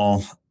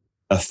small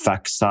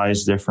effect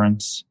size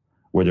difference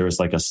where there was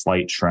like a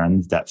slight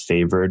trend that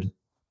favored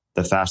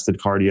the fasted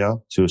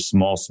cardio to a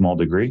small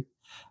degree.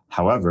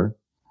 However,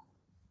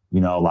 a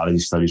lot of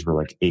these studies were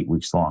like 8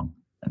 weeks long.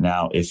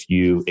 Now, if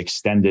you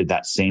extended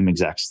that same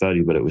exact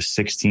study, but it was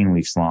 16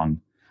 weeks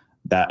long,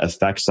 that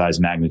effect size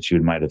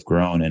magnitude might have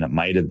grown and it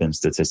might have been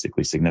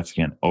statistically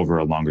significant over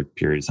a longer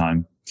period of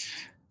time.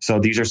 So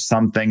these are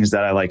some things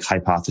that I like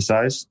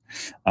hypothesize.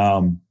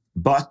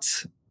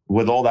 But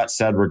with all that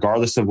said,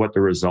 regardless of what the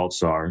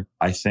results are,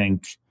 I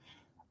think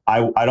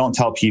I don't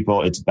tell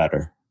people it's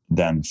better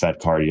than fed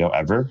cardio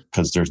ever,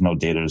 because there's no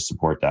data to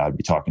support that. I'd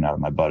be talking out of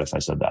my butt if I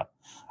said that.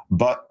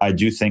 But I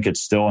do think it's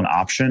still an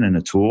option and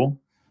a tool.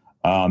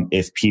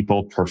 If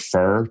people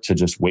prefer to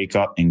just wake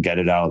up and get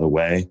it out of the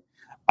way,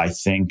 I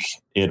think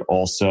it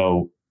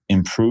also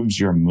improves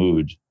your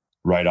mood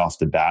right off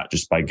the bat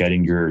just by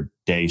getting your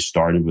day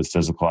started with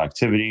physical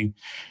activity.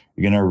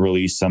 You're going to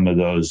release some of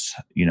those,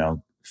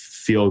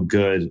 feel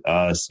good,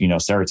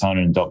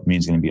 serotonin and dopamine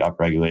is going to be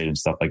upregulated and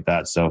stuff like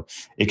that. So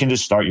it can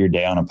just start your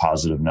day on a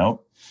positive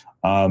note.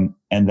 And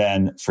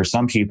then for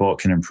some people, it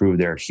can improve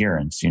their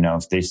adherence.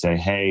 If they say,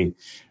 hey,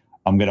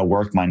 I'm going to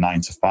work my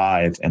 9 to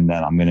 5 and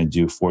then I'm going to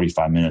do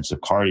 45 minutes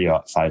of cardio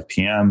at 5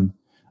 p.m.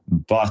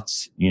 But,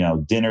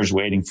 dinner's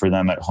waiting for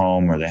them at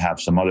home, or they have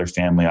some other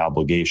family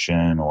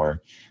obligation,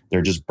 or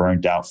they're just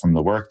burnt out from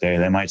the workday.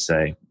 They might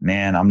say,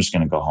 man, I'm just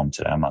going to go home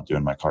today. I'm not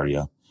doing my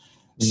cardio.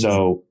 Mm-hmm.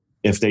 So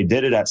if they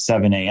did it at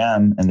 7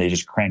 a.m. and they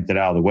just cranked it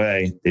out of the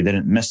way, they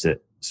didn't miss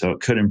it. So it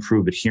could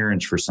improve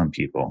adherence for some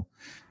people.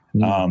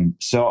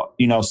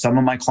 Mm-hmm. Some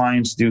of my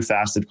clients do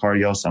fasted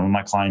cardio. Some of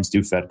my clients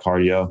do fed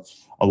cardio.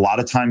 A lot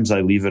of times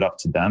I leave it up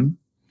to them.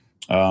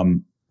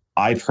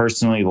 I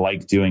personally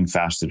like doing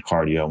fasted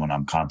cardio when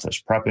I'm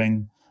contest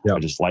prepping. Yep. I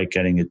just like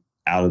getting it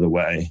out of the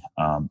way.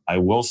 I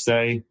will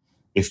say,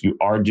 if you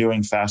are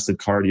doing fasted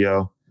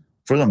cardio,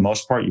 for the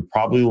most part, you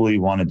probably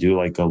want to do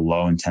like a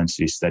low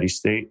intensity steady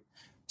state,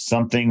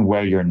 something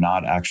where you're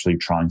not actually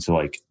trying to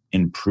like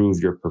improve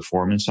your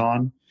performance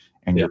on.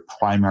 And your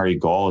primary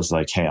goal is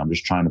like, hey, I'm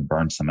just trying to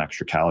burn some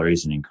extra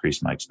calories and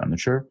increase my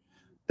expenditure.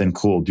 Then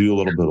cool, do a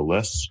little bit of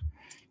lifts.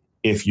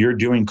 If you're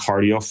doing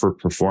cardio for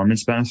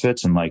performance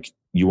benefits and like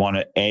you want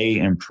to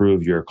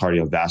improve your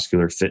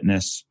cardiovascular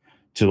fitness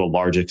to the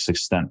largest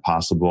extent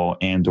possible,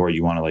 and or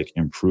you want to like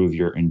improve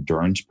your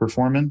endurance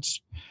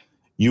performance,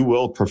 you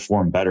will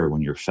perform better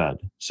when you're fed.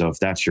 So if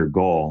that's your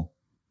goal,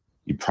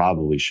 you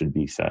probably should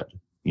be fed.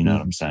 You know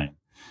what I'm saying?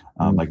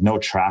 Like no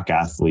track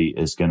athlete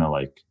is going to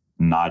like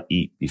not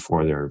eat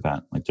before their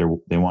event. Like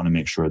they want to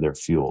make sure they're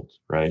fueled,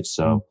 right?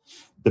 So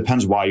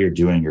depends why you're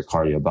doing your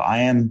cardio. But I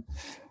am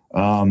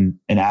an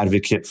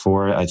advocate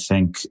for it, I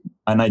think.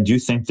 And I do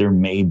think there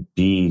may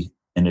be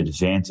an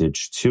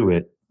advantage to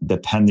it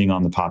depending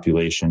on the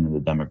population and the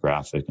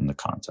demographic and the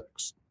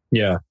context.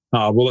 Yeah.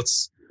 Well,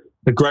 it's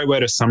a great way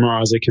to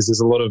summarize it, because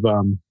there's a lot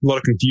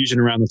of confusion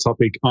around the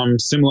topic. I'm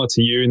similar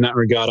to you in that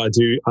regard.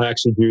 I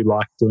actually do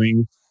like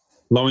doing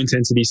low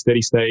intensity,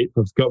 steady state.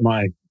 I've got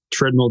my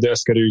treadmill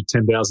desk. I do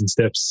 10,000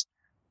 steps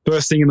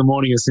first thing in the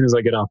morning as soon as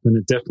I get up. And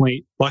it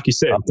definitely, like you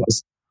said,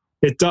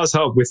 it does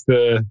help with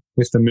the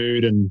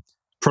mood and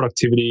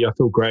productivity. I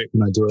feel great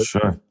when I do it.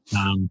 Sure.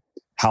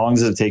 How long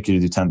does it take you to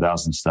do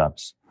 10,000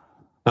 steps?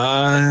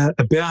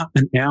 About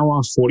an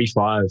hour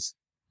 45.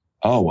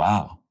 Oh,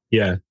 wow.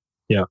 Yeah.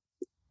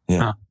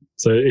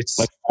 So it's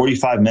like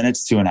 45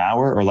 minutes to an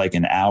hour, or like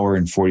an hour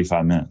and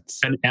 45 minutes?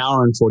 An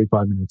hour and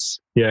 45 minutes.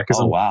 Yeah.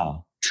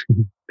 Wow.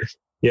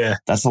 Yeah.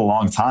 That's a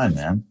long time,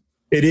 man.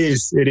 It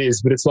is.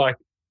 But it's like,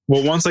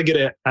 well, once I get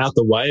it out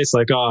the way, it's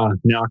like,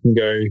 now I can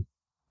go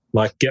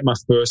like get my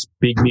first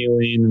big meal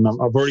in, and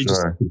I've already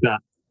just did that.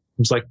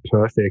 It's like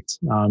perfect.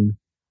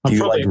 Do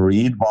you like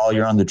read while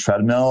you're on the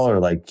treadmill, or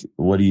like,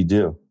 what do you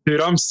do?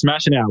 Dude, I'm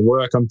smashing out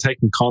work. I'm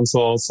taking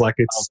consults. Like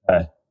it's,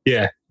 okay.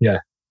 Yeah.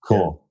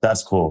 Cool.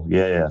 That's cool.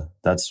 Yeah.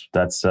 That's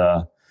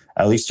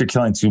at least you're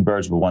killing two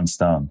birds with one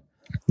stone.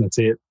 That's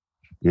it.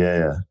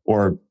 Yeah.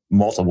 Or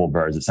multiple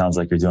birds. It sounds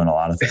like you're doing a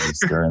lot of things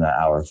during that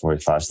hour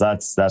 45. So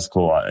that's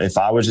cool. If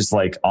I was just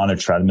like on a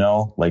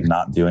treadmill, like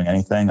not doing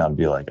anything, I'd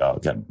be like, oh,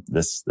 again,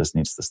 this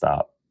needs to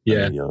stop.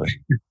 Yeah.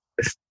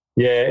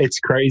 Yeah, it's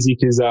crazy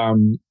because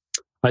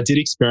I did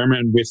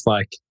experiment with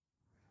like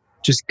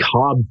just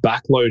carb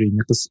backloading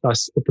at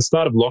the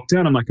start of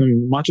lockdown. I'm like, I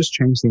might just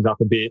change things up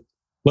a bit.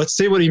 Let's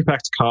see what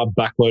impact carb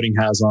backloading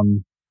has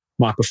on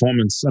my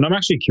performance. And I'm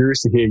actually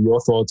curious to hear your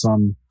thoughts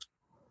on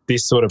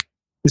this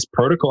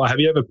protocol. Have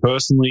you ever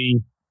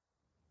personally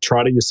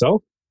tried it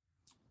yourself?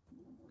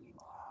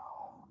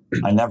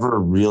 I never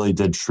really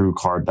did true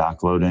carb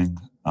backloading.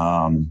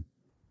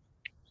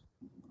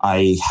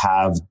 I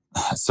have,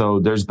 so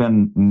there's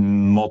been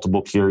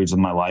multiple periods of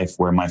my life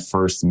where my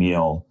first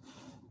meal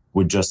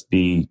would just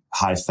be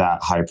high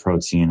fat, high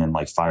protein, and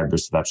like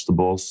fibrous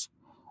vegetables.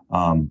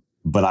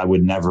 But I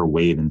would never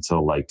wait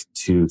until like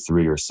 2,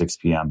 3, or 6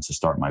 p.m. to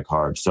start my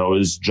carbs. So it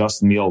was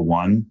just meal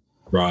one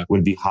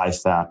would be high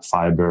fat,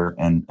 fiber,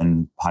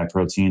 and high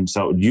protein.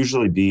 So it would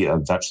usually be a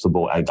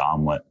vegetable egg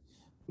omelet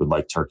with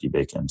like turkey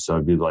bacon. So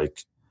it'd be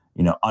like,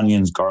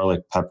 onions,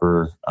 garlic,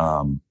 pepper,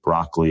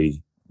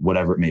 broccoli,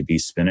 whatever it may be,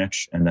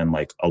 spinach, and then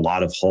like a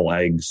lot of whole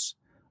eggs,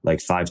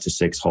 like 5 to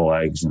 6 whole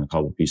eggs and a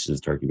couple pieces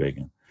of turkey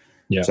bacon.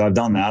 Yeah. So I've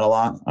done that a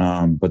lot.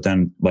 But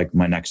then like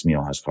my next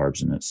meal has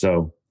carbs in it.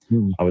 So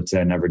I would say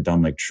I've never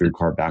done like true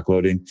carb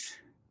backloading.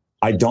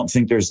 I don't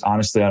think there's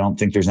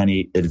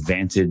any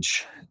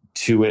advantage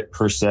to it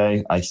per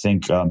se. I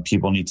think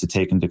people need to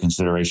take into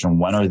consideration,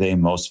 when are they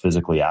most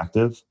physically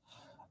active?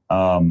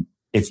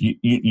 If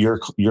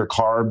your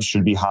carbs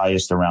should be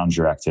highest around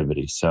your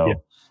activity. So,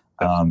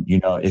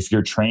 if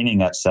you're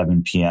training at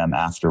 7 p.m.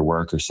 after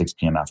work or 6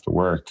 p.m. after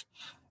work,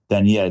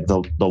 then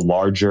the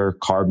larger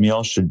carb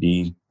meal should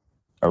be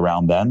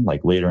around then,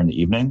 like later in the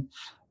evening.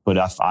 But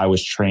if I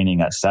was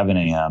training at 7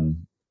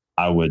 a.m.,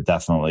 I would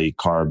definitely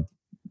carb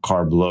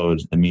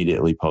load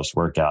immediately post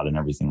workout and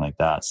everything like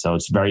that. So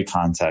it's very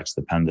context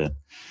dependent.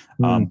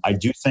 I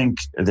do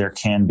think there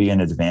can be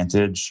an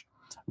advantage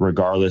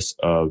regardless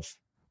of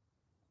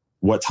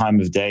what time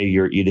of day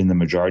you're eating the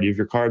majority of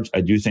your carbs. I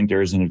do think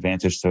there is an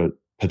advantage to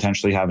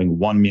potentially having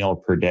one meal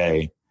per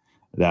day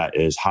that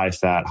is high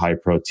fat, high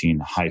protein,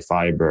 high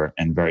fiber,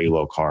 and very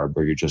low carb,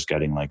 where you're just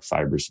getting like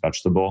fibrous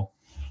vegetable.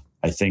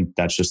 I think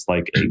that's just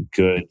like a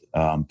good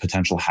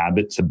potential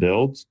habit to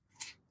build.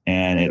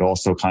 And it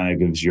also kind of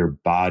gives your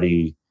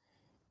body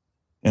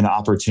an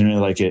opportunity.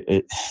 Like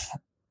it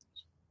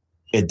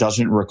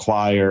doesn't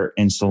require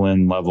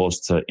insulin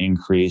levels to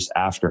increase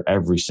after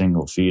every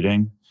single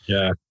feeding.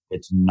 Yeah.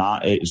 It's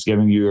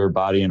giving your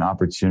body an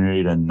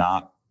opportunity to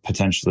not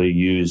potentially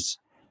use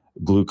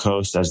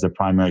glucose as the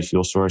primary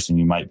fuel source. And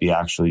you might be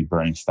actually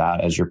burning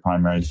fat as your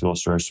primary fuel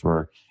source,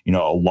 where,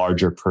 a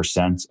larger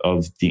percent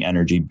of the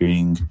energy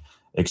being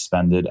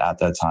expended at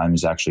that time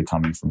is actually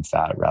coming from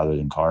fat rather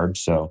than carbs.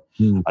 So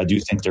I do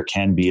think there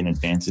can be an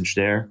advantage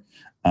there.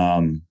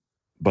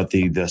 But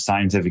the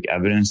scientific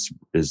evidence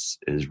is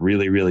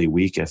really, really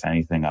weak, if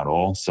anything at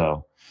all.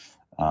 So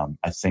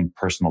I think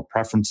personal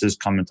preferences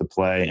come into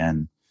play,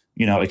 and,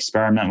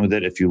 experiment with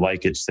it. If you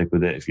like it, stick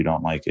with it. If you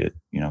don't like it,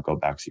 go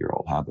back to your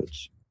old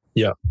habits.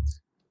 Yeah.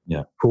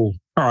 Yeah. Cool.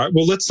 All right.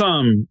 Well, let's,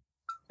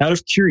 out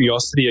of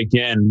curiosity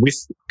again, with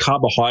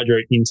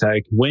carbohydrate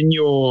intake, when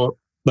you're,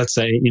 let's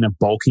say, in a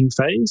bulking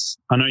phase,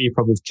 I know you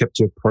probably kept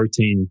your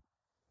protein,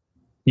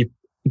 you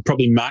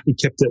kept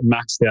it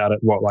maxed out at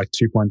what, like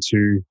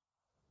 2.2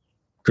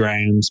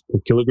 grams per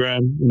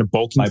kilogram in a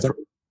bulking phase?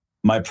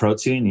 My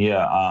protein,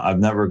 I've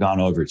never gone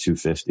over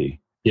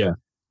 250. Yeah.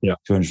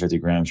 250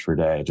 grams per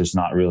day. Just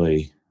not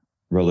really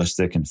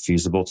realistic and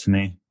feasible to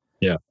me.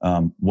 Yeah.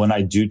 When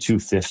I do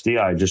 250,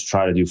 I just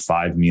try to do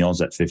 5 meals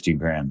at 50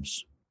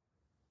 grams.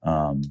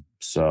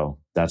 So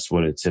that's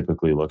what it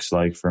typically looks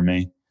like for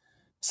me.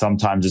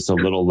 Sometimes it's a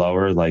little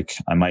lower. Like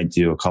I might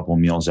do a couple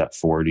meals at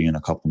 40 and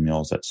a couple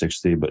meals at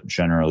 60, but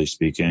generally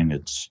speaking,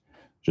 it's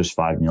just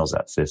 5 meals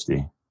at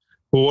 50.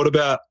 Well, what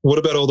about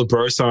all the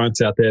bro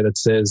science out there that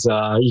says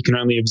you can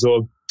only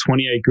absorb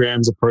 28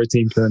 grams of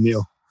protein per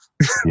meal?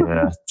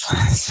 Yeah,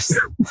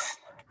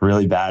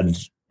 really bad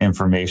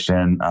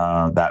information.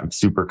 That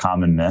super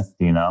common myth,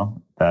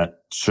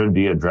 that should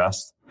be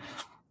addressed.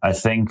 I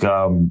think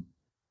the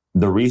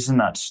reason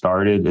that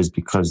started is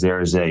because there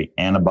is a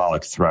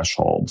anabolic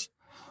threshold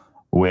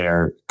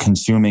where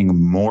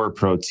consuming more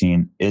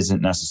protein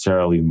isn't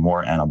necessarily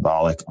more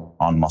anabolic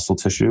on muscle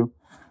tissue,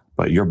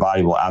 but your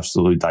body will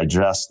absolutely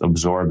digest,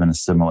 absorb, and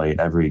assimilate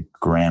every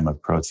gram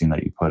of protein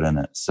that you put in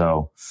it.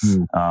 So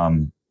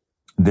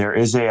there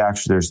is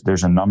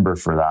there's a number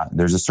for that.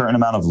 There's a certain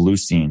amount of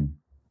leucine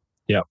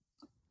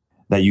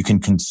that you can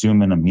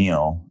consume in a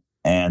meal,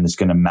 and it's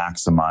going to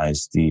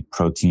maximize the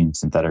protein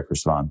synthetic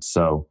response.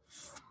 So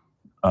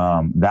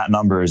that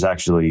number is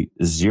actually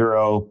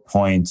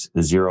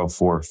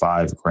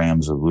 0.045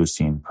 grams of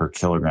leucine per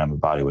kilogram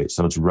of body weight.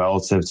 So it's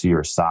relative to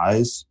your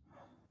size.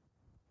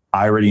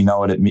 I already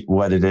know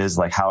what it is,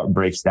 like how it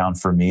breaks down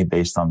for me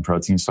based on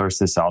protein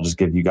sources. So I'll just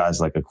give you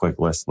guys like a quick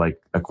list, like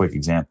a quick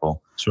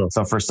example. Sure.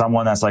 So for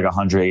someone that's like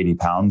 180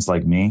 pounds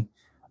like me,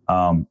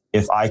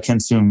 if I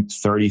consume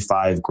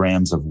 35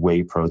 grams of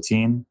whey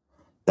protein,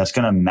 that's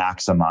going to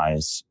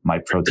maximize my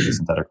protein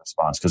synthetic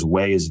response, because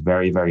whey is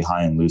very, very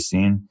high in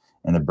leucine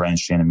and the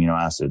branched chain amino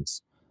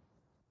acids.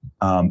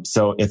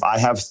 So if I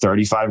have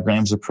 35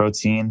 grams of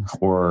protein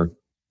or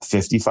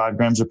 55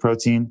 grams of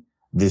protein,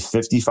 the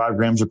 55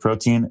 grams of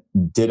protein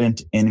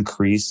didn't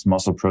increase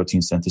muscle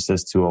protein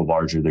synthesis to a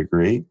larger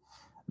degree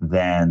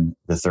than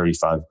the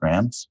 35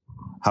 grams.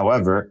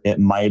 However, it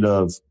might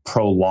have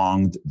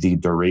prolonged the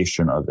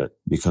duration of it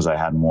because I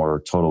had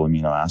more total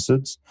amino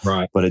acids.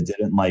 Right. But it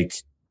didn't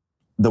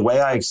the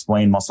way I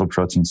explain muscle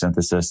protein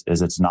synthesis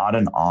is it's not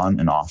an on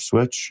and off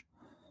switch.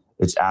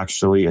 It's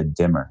actually a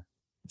dimmer.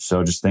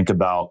 So just think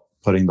about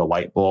putting the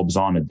light bulbs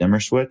on a dimmer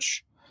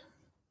switch.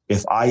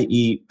 If I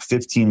eat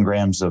 15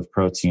 grams of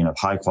protein, of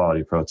high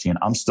quality protein,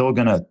 I'm still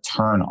going to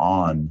turn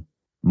on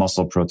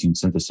muscle protein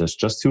synthesis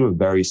just to a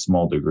very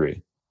small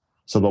degree.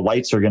 So the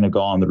lights are going to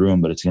go on the room,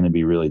 but it's going to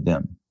be really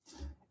dim.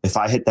 If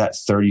I hit that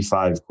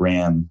 35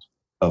 gram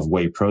of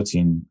whey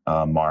protein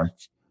mark,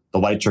 the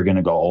lights are going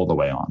to go all the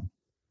way on.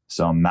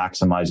 So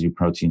maximizing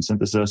protein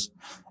synthesis.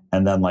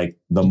 And then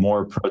the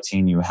more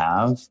protein you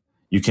have,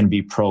 you can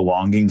be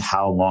prolonging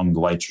how long the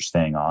lights are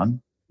staying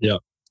on. Yeah.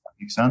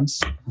 Makes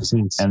sense? Makes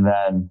sense. And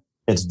then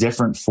it's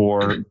different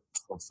for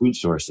food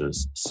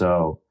sources.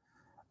 So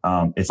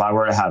if I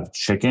were to have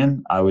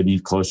chicken, I would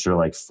need closer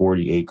to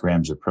 48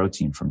 grams of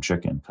protein from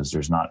chicken because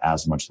there's not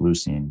as much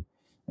leucine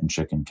in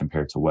chicken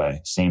compared to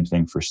whey. Same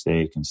thing for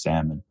steak and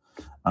salmon.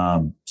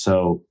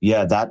 So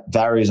yeah, that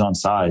varies on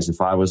size.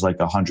 If I was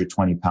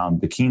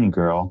 120-pound bikini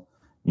girl,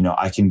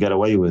 I can get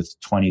away with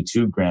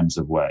 22 grams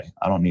of whey.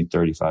 I don't need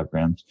 35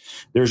 grams.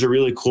 There's a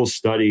really cool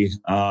study.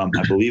 I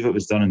believe it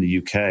was done in the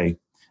UK,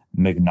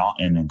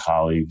 McNaughton and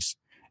colleagues.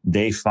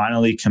 They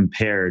finally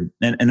compared,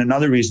 and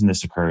another reason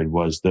this occurred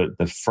was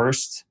the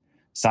first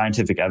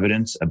scientific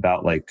evidence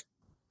about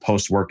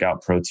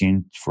post-workout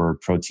protein for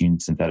protein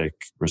synthetic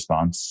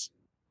response.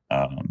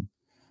 For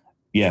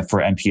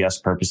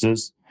MPS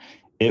purposes,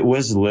 it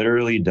was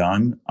literally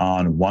done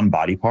on one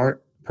body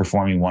part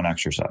performing one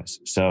exercise.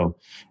 So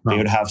they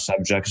would have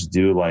subjects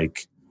do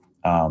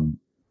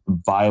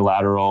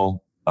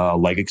bilateral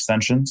leg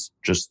extensions,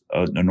 just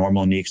a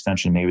normal knee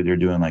extension. Maybe they're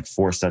doing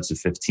 4 sets of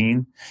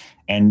 15.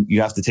 And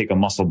you have to take a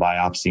muscle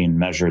biopsy and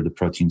measure the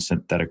protein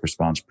synthetic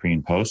response pre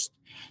and post.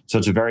 So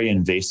it's a very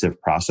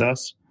invasive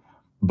process,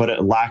 but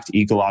it lacked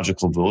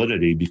ecological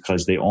validity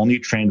because they only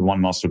trained one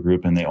muscle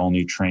group and they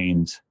only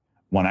trained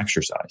one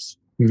exercise.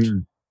 Mm-hmm.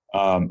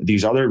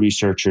 These other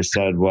researchers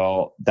said,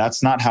 well,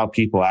 that's not how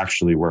people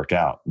actually work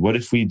out. What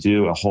if we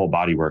do a whole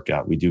body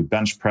workout? We do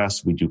bench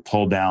press, we do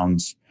pull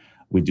downs,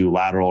 we do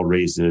lateral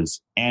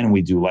raises, and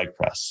we do leg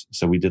press.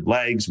 So we did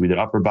legs, we did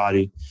upper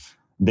body.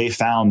 They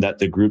found that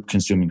the group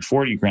consuming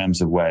 40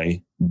 grams of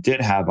whey did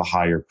have a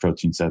higher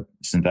protein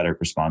synthetic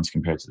response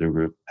compared to the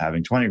group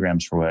having 20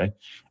 grams for whey.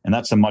 And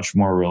that's a much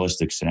more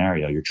realistic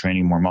scenario. You're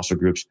training more muscle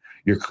groups.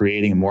 You're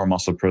creating more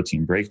muscle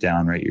protein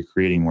breakdown, right? You're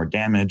creating more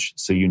damage.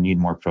 So you need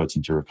more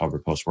protein to recover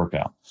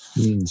post-workout.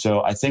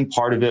 So I think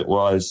part of it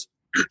was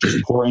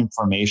just poor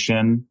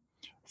information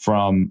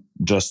from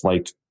just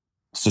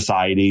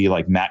society,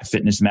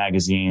 fitness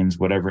magazines,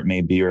 whatever it may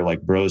be, or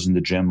bros in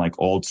the gym,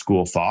 old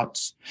school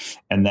thoughts.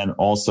 And then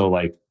also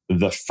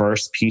the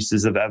first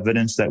pieces of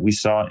evidence that we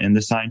saw in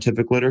the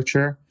scientific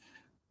literature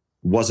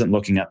wasn't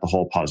looking at the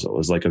whole puzzle. It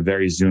was a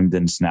very zoomed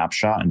in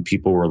snapshot, and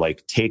people were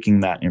taking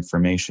that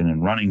information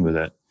and running with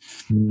it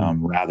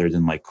rather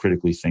than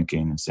critically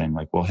thinking and saying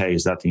well, hey,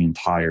 is that the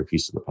entire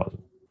piece of the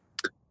puzzle?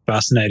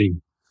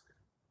 Fascinating.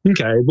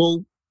 Okay.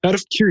 Well, out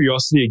of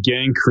curiosity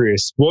again,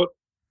 Chris, what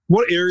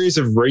areas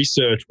of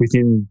research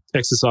within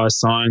exercise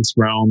science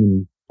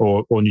realm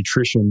or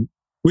nutrition,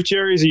 which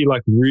areas are you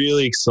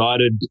really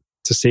excited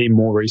to see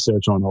more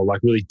research on, or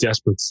really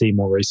desperate to see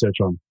more research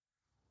on?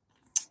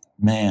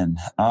 Man,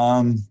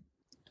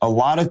 a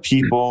lot of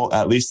people,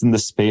 at least in the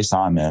space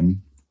I'm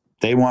in,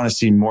 they want to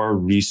see more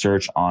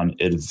research on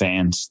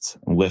advanced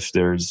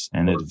lifters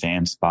and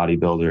advanced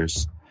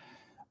bodybuilders.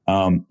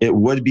 It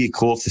would be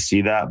cool to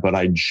see that, but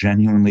I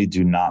genuinely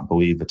do not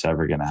believe it's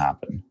ever going to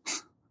happen.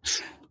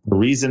 The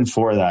reason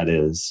for that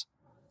is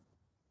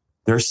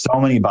there's so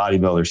many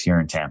bodybuilders here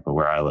in Tampa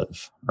where I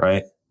live,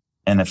 right?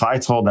 And if I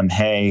told them,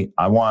 hey,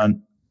 I want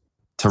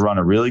to run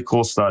a really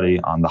cool study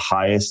on the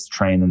highest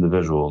trained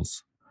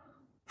individuals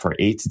for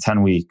 8 to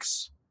 10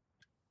 weeks,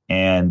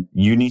 and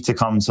you need to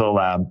come to the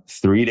lab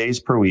 3 days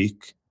per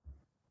week,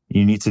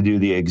 you need to do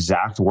the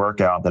exact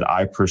workout that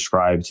I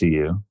prescribe to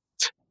you,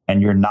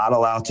 and you're not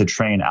allowed to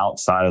train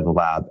outside of the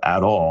lab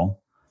at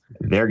all,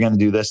 they're going to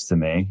do this to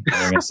me. And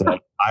they're going to say,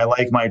 I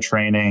like my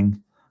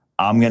training.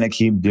 I'm going to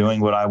keep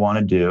doing what I want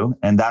to do.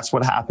 And that's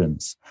what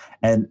happens.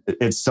 And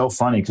it's so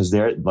funny because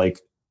they're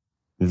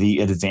the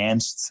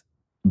advanced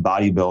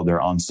bodybuilder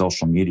on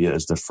social media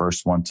is the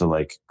first one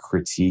to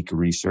critique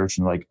research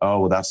and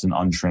oh, well, that's an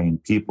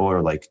untrained people,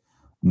 or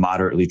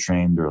moderately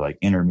trained, or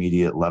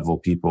intermediate level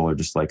people, or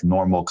just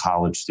normal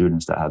college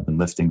students that have been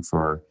lifting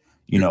for,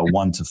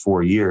 1 to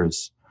 4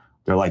 years.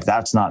 They're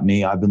that's not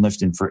me. I've been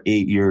lifting for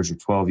 8 years or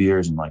 12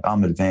 years and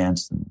I'm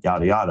advanced and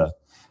yada, yada.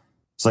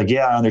 It's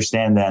yeah, I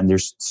understand that. And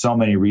there's so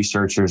many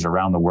researchers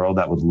around the world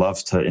that would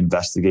love to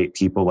investigate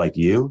people like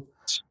you,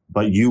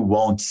 but you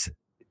won't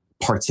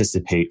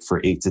participate for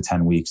 8 to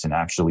 10 weeks and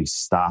actually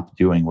stop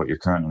doing what you're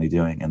currently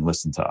doing and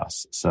listen to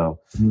us. So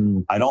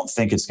I don't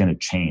think it's going to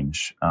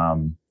change.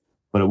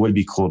 But it would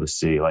be cool to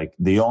see. Like,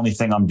 the only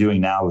thing I'm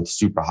doing now with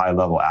super high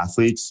level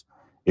athletes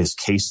is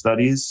case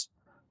studies,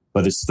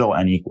 but it's still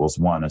N equals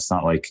 1. It's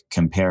not like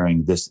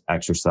comparing this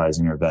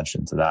exercise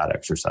intervention to that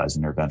exercise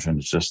intervention.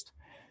 It's just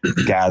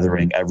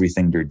gathering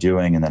everything they're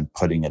doing and then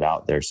putting it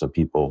out there so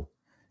people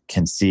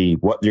can see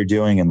what they're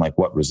doing and like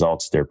what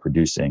results they're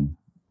producing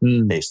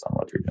based on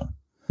what they're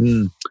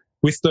doing.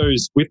 With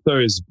those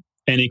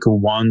N equal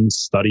 1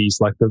 studies,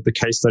 like the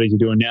case studies you're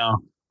doing now,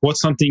 what's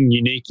something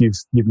unique you've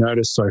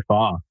noticed so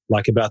far,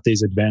 like about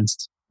these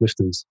advanced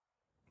lifters?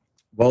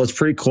 Well, it's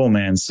pretty cool,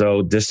 man.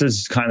 So this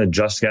is kind of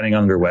just getting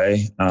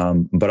underway,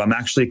 but I'm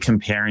actually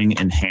comparing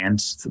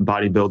enhanced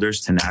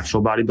bodybuilders to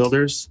natural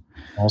bodybuilders.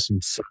 Awesome.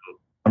 So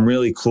I'm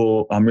really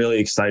cool. I'm really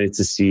excited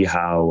to see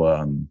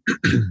how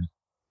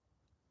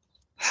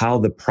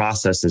the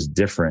process is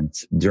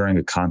different during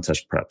a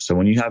contest prep. So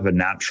when you have a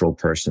natural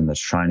person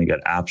that's trying to get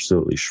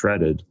absolutely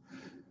shredded,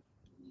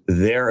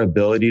 their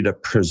ability to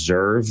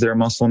preserve their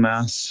muscle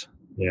mass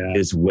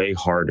is way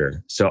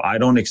harder. So I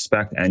don't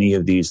expect any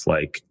of these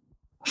like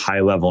high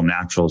level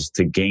naturals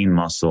to gain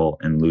muscle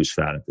and lose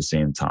fat at the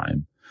same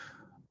time.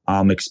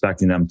 I'm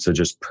expecting them to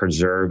just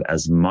preserve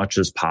as much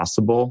as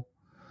possible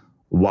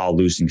while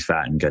losing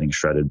fat and getting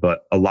shredded.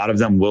 But a lot of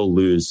them will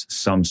lose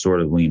some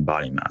sort of lean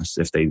body mass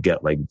if they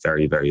get like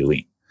very, very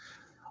lean.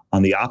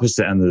 On the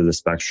opposite end of the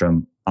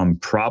spectrum, I'm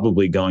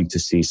probably going to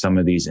see some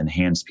of these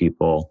enhanced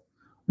people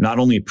not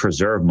only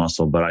preserve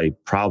muscle, but I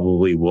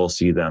probably will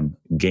see them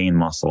gain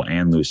muscle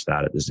and lose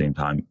fat at the same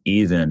time,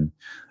 even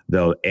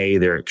though A,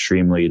 they're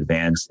extremely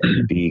advanced,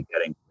 and B,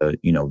 getting to,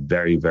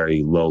 very,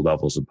 very low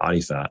levels of body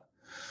fat.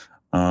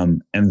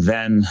 And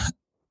then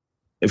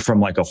from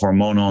like a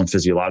hormonal and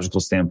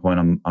physiological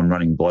standpoint, I'm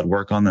running blood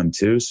work on them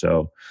too.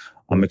 So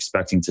I'm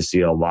expecting to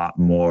see a lot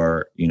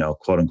more,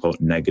 quote unquote,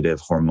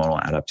 negative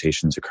hormonal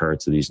adaptations occur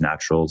to these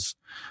naturals,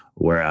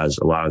 whereas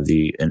a lot of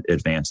the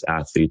advanced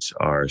athletes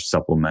are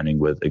supplementing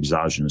with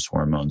exogenous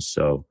hormones.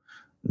 So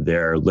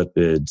their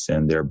lipids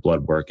and their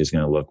blood work is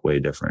going to look way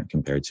different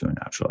compared to a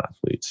natural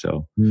athlete.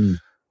 So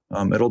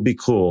it'll be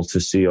cool to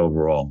see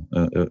overall.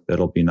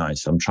 It'll be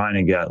nice. I'm trying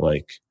to get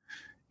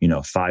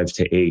 5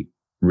 to 8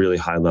 really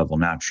high level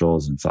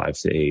naturals and 5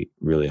 to 8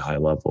 really high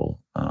level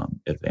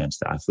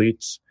advanced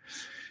athletes,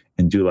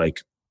 and do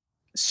like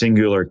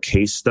singular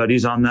case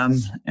studies on them,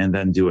 and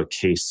then do a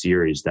case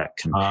series that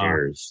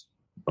compares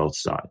both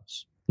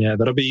sides. Yeah,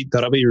 that'll be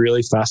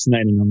really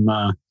fascinating.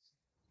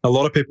 A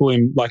lot of people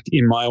in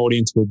my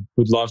audience would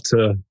love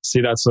to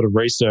see that sort of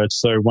research.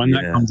 So when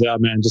that comes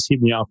out, man, just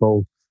hit me up.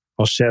 I'll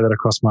share that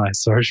across my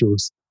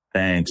socials.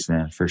 Thanks,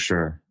 man, for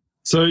sure.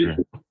 So,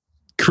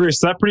 Chris,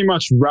 that pretty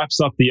much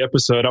wraps up the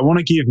episode. I want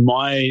to give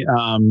my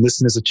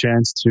listeners a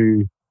chance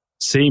to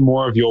see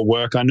more of your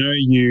work. I know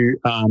you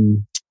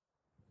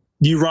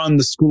run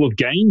the School of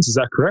Gains. Is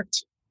that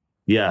correct?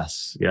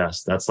 Yes.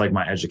 That's like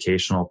my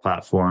educational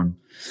platform.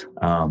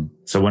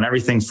 So when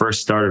everything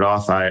first started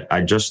off,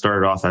 I just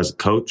started off as a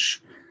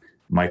coach.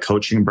 My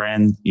coaching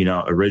brand,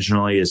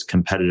 originally is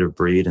Competitive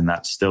Breed, and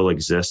that still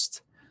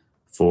exists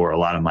for a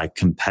lot of my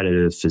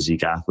competitive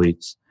physique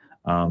athletes.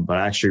 But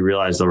I actually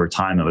realized over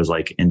time it was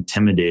like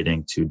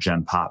intimidating to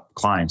Gen Pop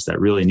clients that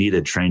really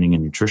needed training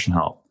and nutrition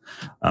help.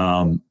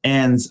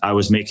 And I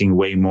was making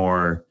way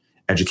more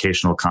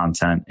educational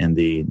content in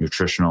the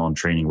nutritional and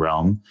training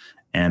realm.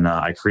 And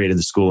I created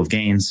the School of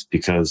Gains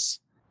because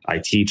I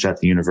teach at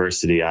the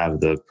university. I have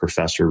the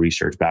professor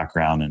research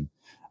background, and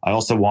I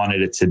also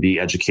wanted it to be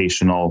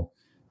educational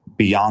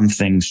beyond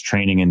things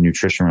training and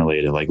nutrition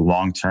related. Like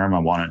long term, I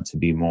want it to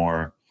be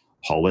more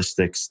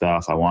holistic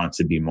stuff. I want it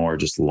to be more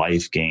just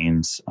life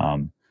gains.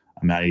 I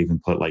might even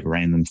put like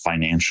random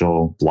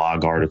financial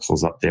blog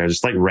articles up there,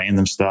 just like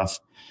random stuff.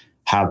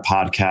 Have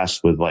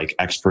podcasts with like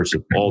experts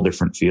of all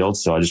different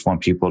fields. So I just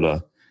want people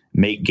to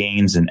make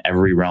gains in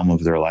every realm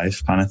of their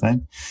life, kind of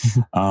thing.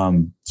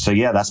 So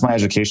yeah, that's my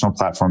educational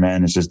platform,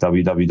 man. It's just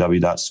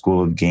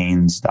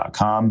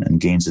www.schoolofgains.com, and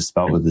gains is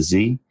spelled with a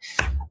Z.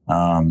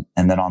 And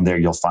then on there,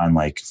 you'll find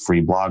like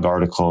free blog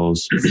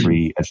articles,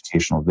 free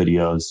educational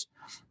videos,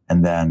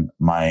 and then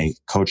my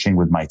coaching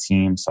with my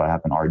team. So I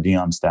have an RD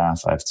on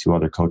staff. I have 2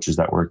 other coaches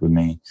that work with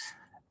me,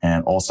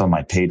 and also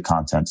my paid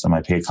content. So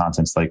my paid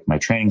content's like my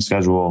training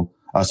schedule,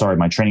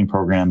 my training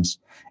programs,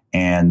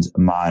 and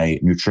my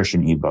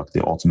nutrition ebook,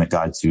 The Ultimate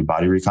Guide to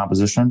Body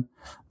Recomposition,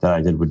 that I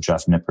did with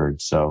Jeff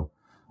Nippard. So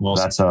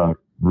awesome. That's a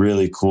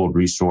really cool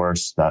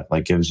resource that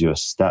like gives you a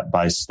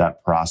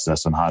step-by-step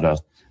process on how to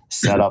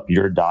set up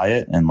your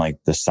diet and like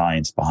the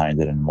science behind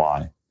it and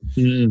why.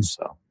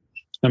 So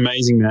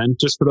amazing, man.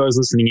 Just for those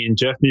listening in,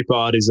 Jeff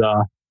Nippard is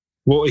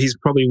he's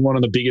probably one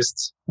of the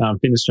biggest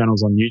fitness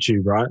channels on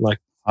YouTube, right? Like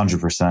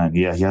 100%.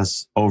 Yeah, he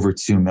has over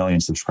 2 million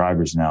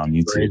subscribers now on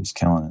YouTube. Great. He's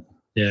killing it.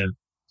 Yeah.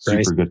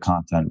 Super good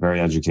content,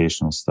 very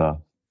educational stuff.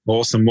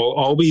 Awesome. Well,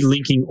 I'll be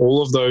linking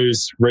all of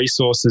those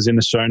resources in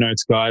the show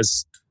notes,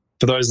 guys.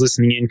 For those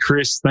listening in,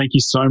 Chris, thank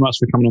you so much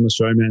for coming on the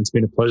show, man. It's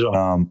been a pleasure.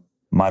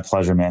 My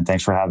pleasure, man.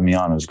 Thanks for having me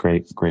on. It was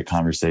great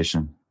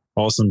conversation.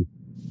 Awesome.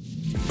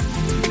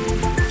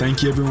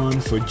 Thank you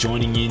everyone for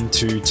joining in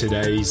to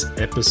today's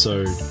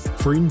episode.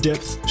 For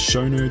in-depth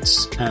show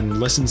notes and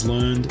lessons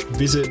learned,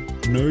 visit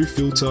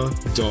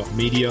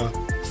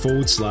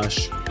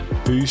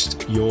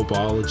nofilter.media/boost your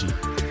biology.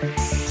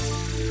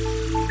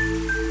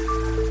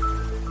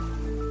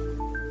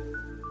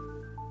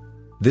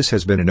 This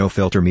has been a No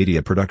Filter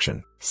Media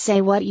production. Say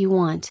what you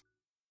want.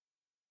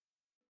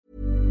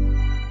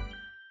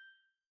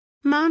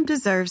 Mom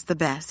deserves the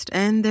best,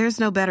 and there's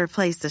no better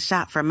place to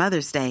shop for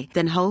Mother's Day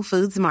than Whole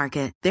Foods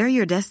Market. They're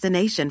your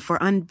destination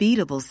for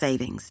unbeatable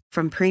savings,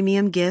 from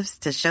premium gifts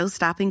to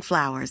show-stopping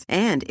flowers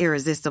and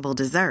irresistible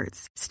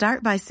desserts.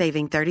 Start by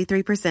saving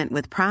 33%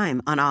 with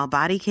Prime on all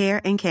body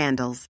care and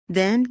candles.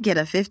 Then get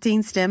a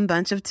 15-stem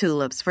bunch of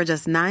tulips for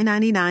just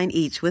 $9.99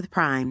 each with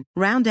Prime.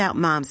 Round out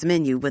Mom's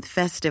menu with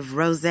festive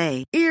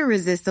rosé,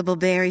 irresistible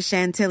berry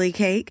chantilly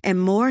cake,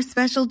 and more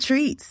special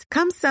treats.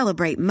 Come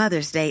celebrate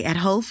Mother's Day at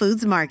Whole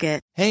Foods Market.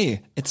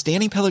 Hey, it's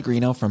Danny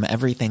Pellegrino from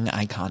Everything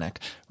Iconic.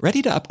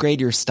 Ready to upgrade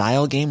your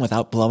style game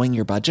without blowing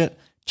your budget?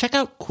 Check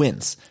out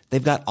Quince.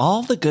 They've got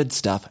all the good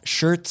stuff,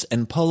 shirts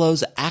and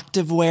polos,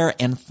 activewear,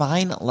 and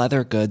fine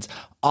leather goods,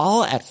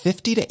 all at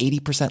 50 to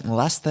 80%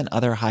 less than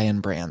other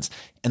high-end brands.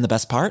 And the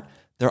best part?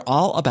 They're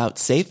all about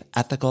safe,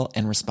 ethical,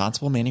 and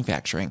responsible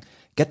manufacturing.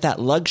 Get that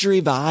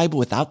luxury vibe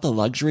without the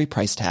luxury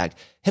price tag.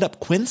 Hit up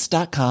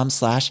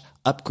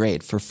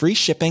quince.com/upgrade for free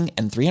shipping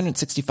and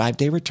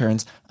 365-day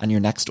returns on your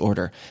next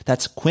order.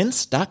 That's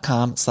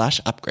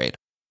quince.com/upgrade.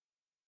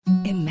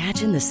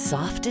 Imagine the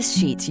softest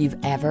sheets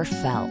you've ever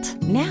felt.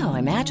 Now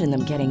imagine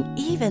them getting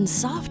even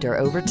softer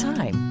over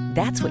time.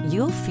 That's what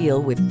you'll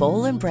feel with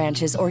Boll &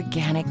 Branch's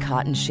organic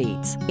cotton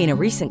sheets. In a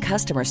recent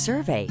customer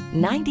survey,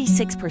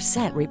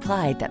 96%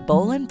 replied that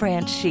Boll &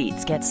 Branch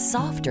sheets get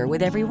softer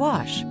with every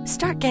wash.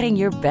 Start getting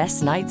your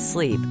best night's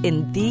sleep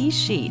in these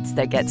sheets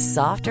that get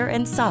softer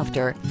and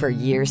softer for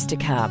years to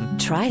come.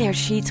 Try their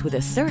sheets with a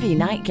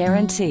 30-night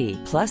guarantee.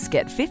 Plus,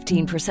 get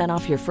 15%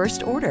 off your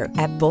first order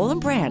at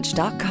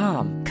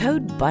bollandbranch.com.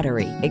 Code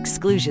BUTTERY.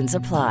 Exclusions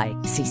apply.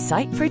 See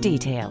site for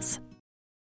details.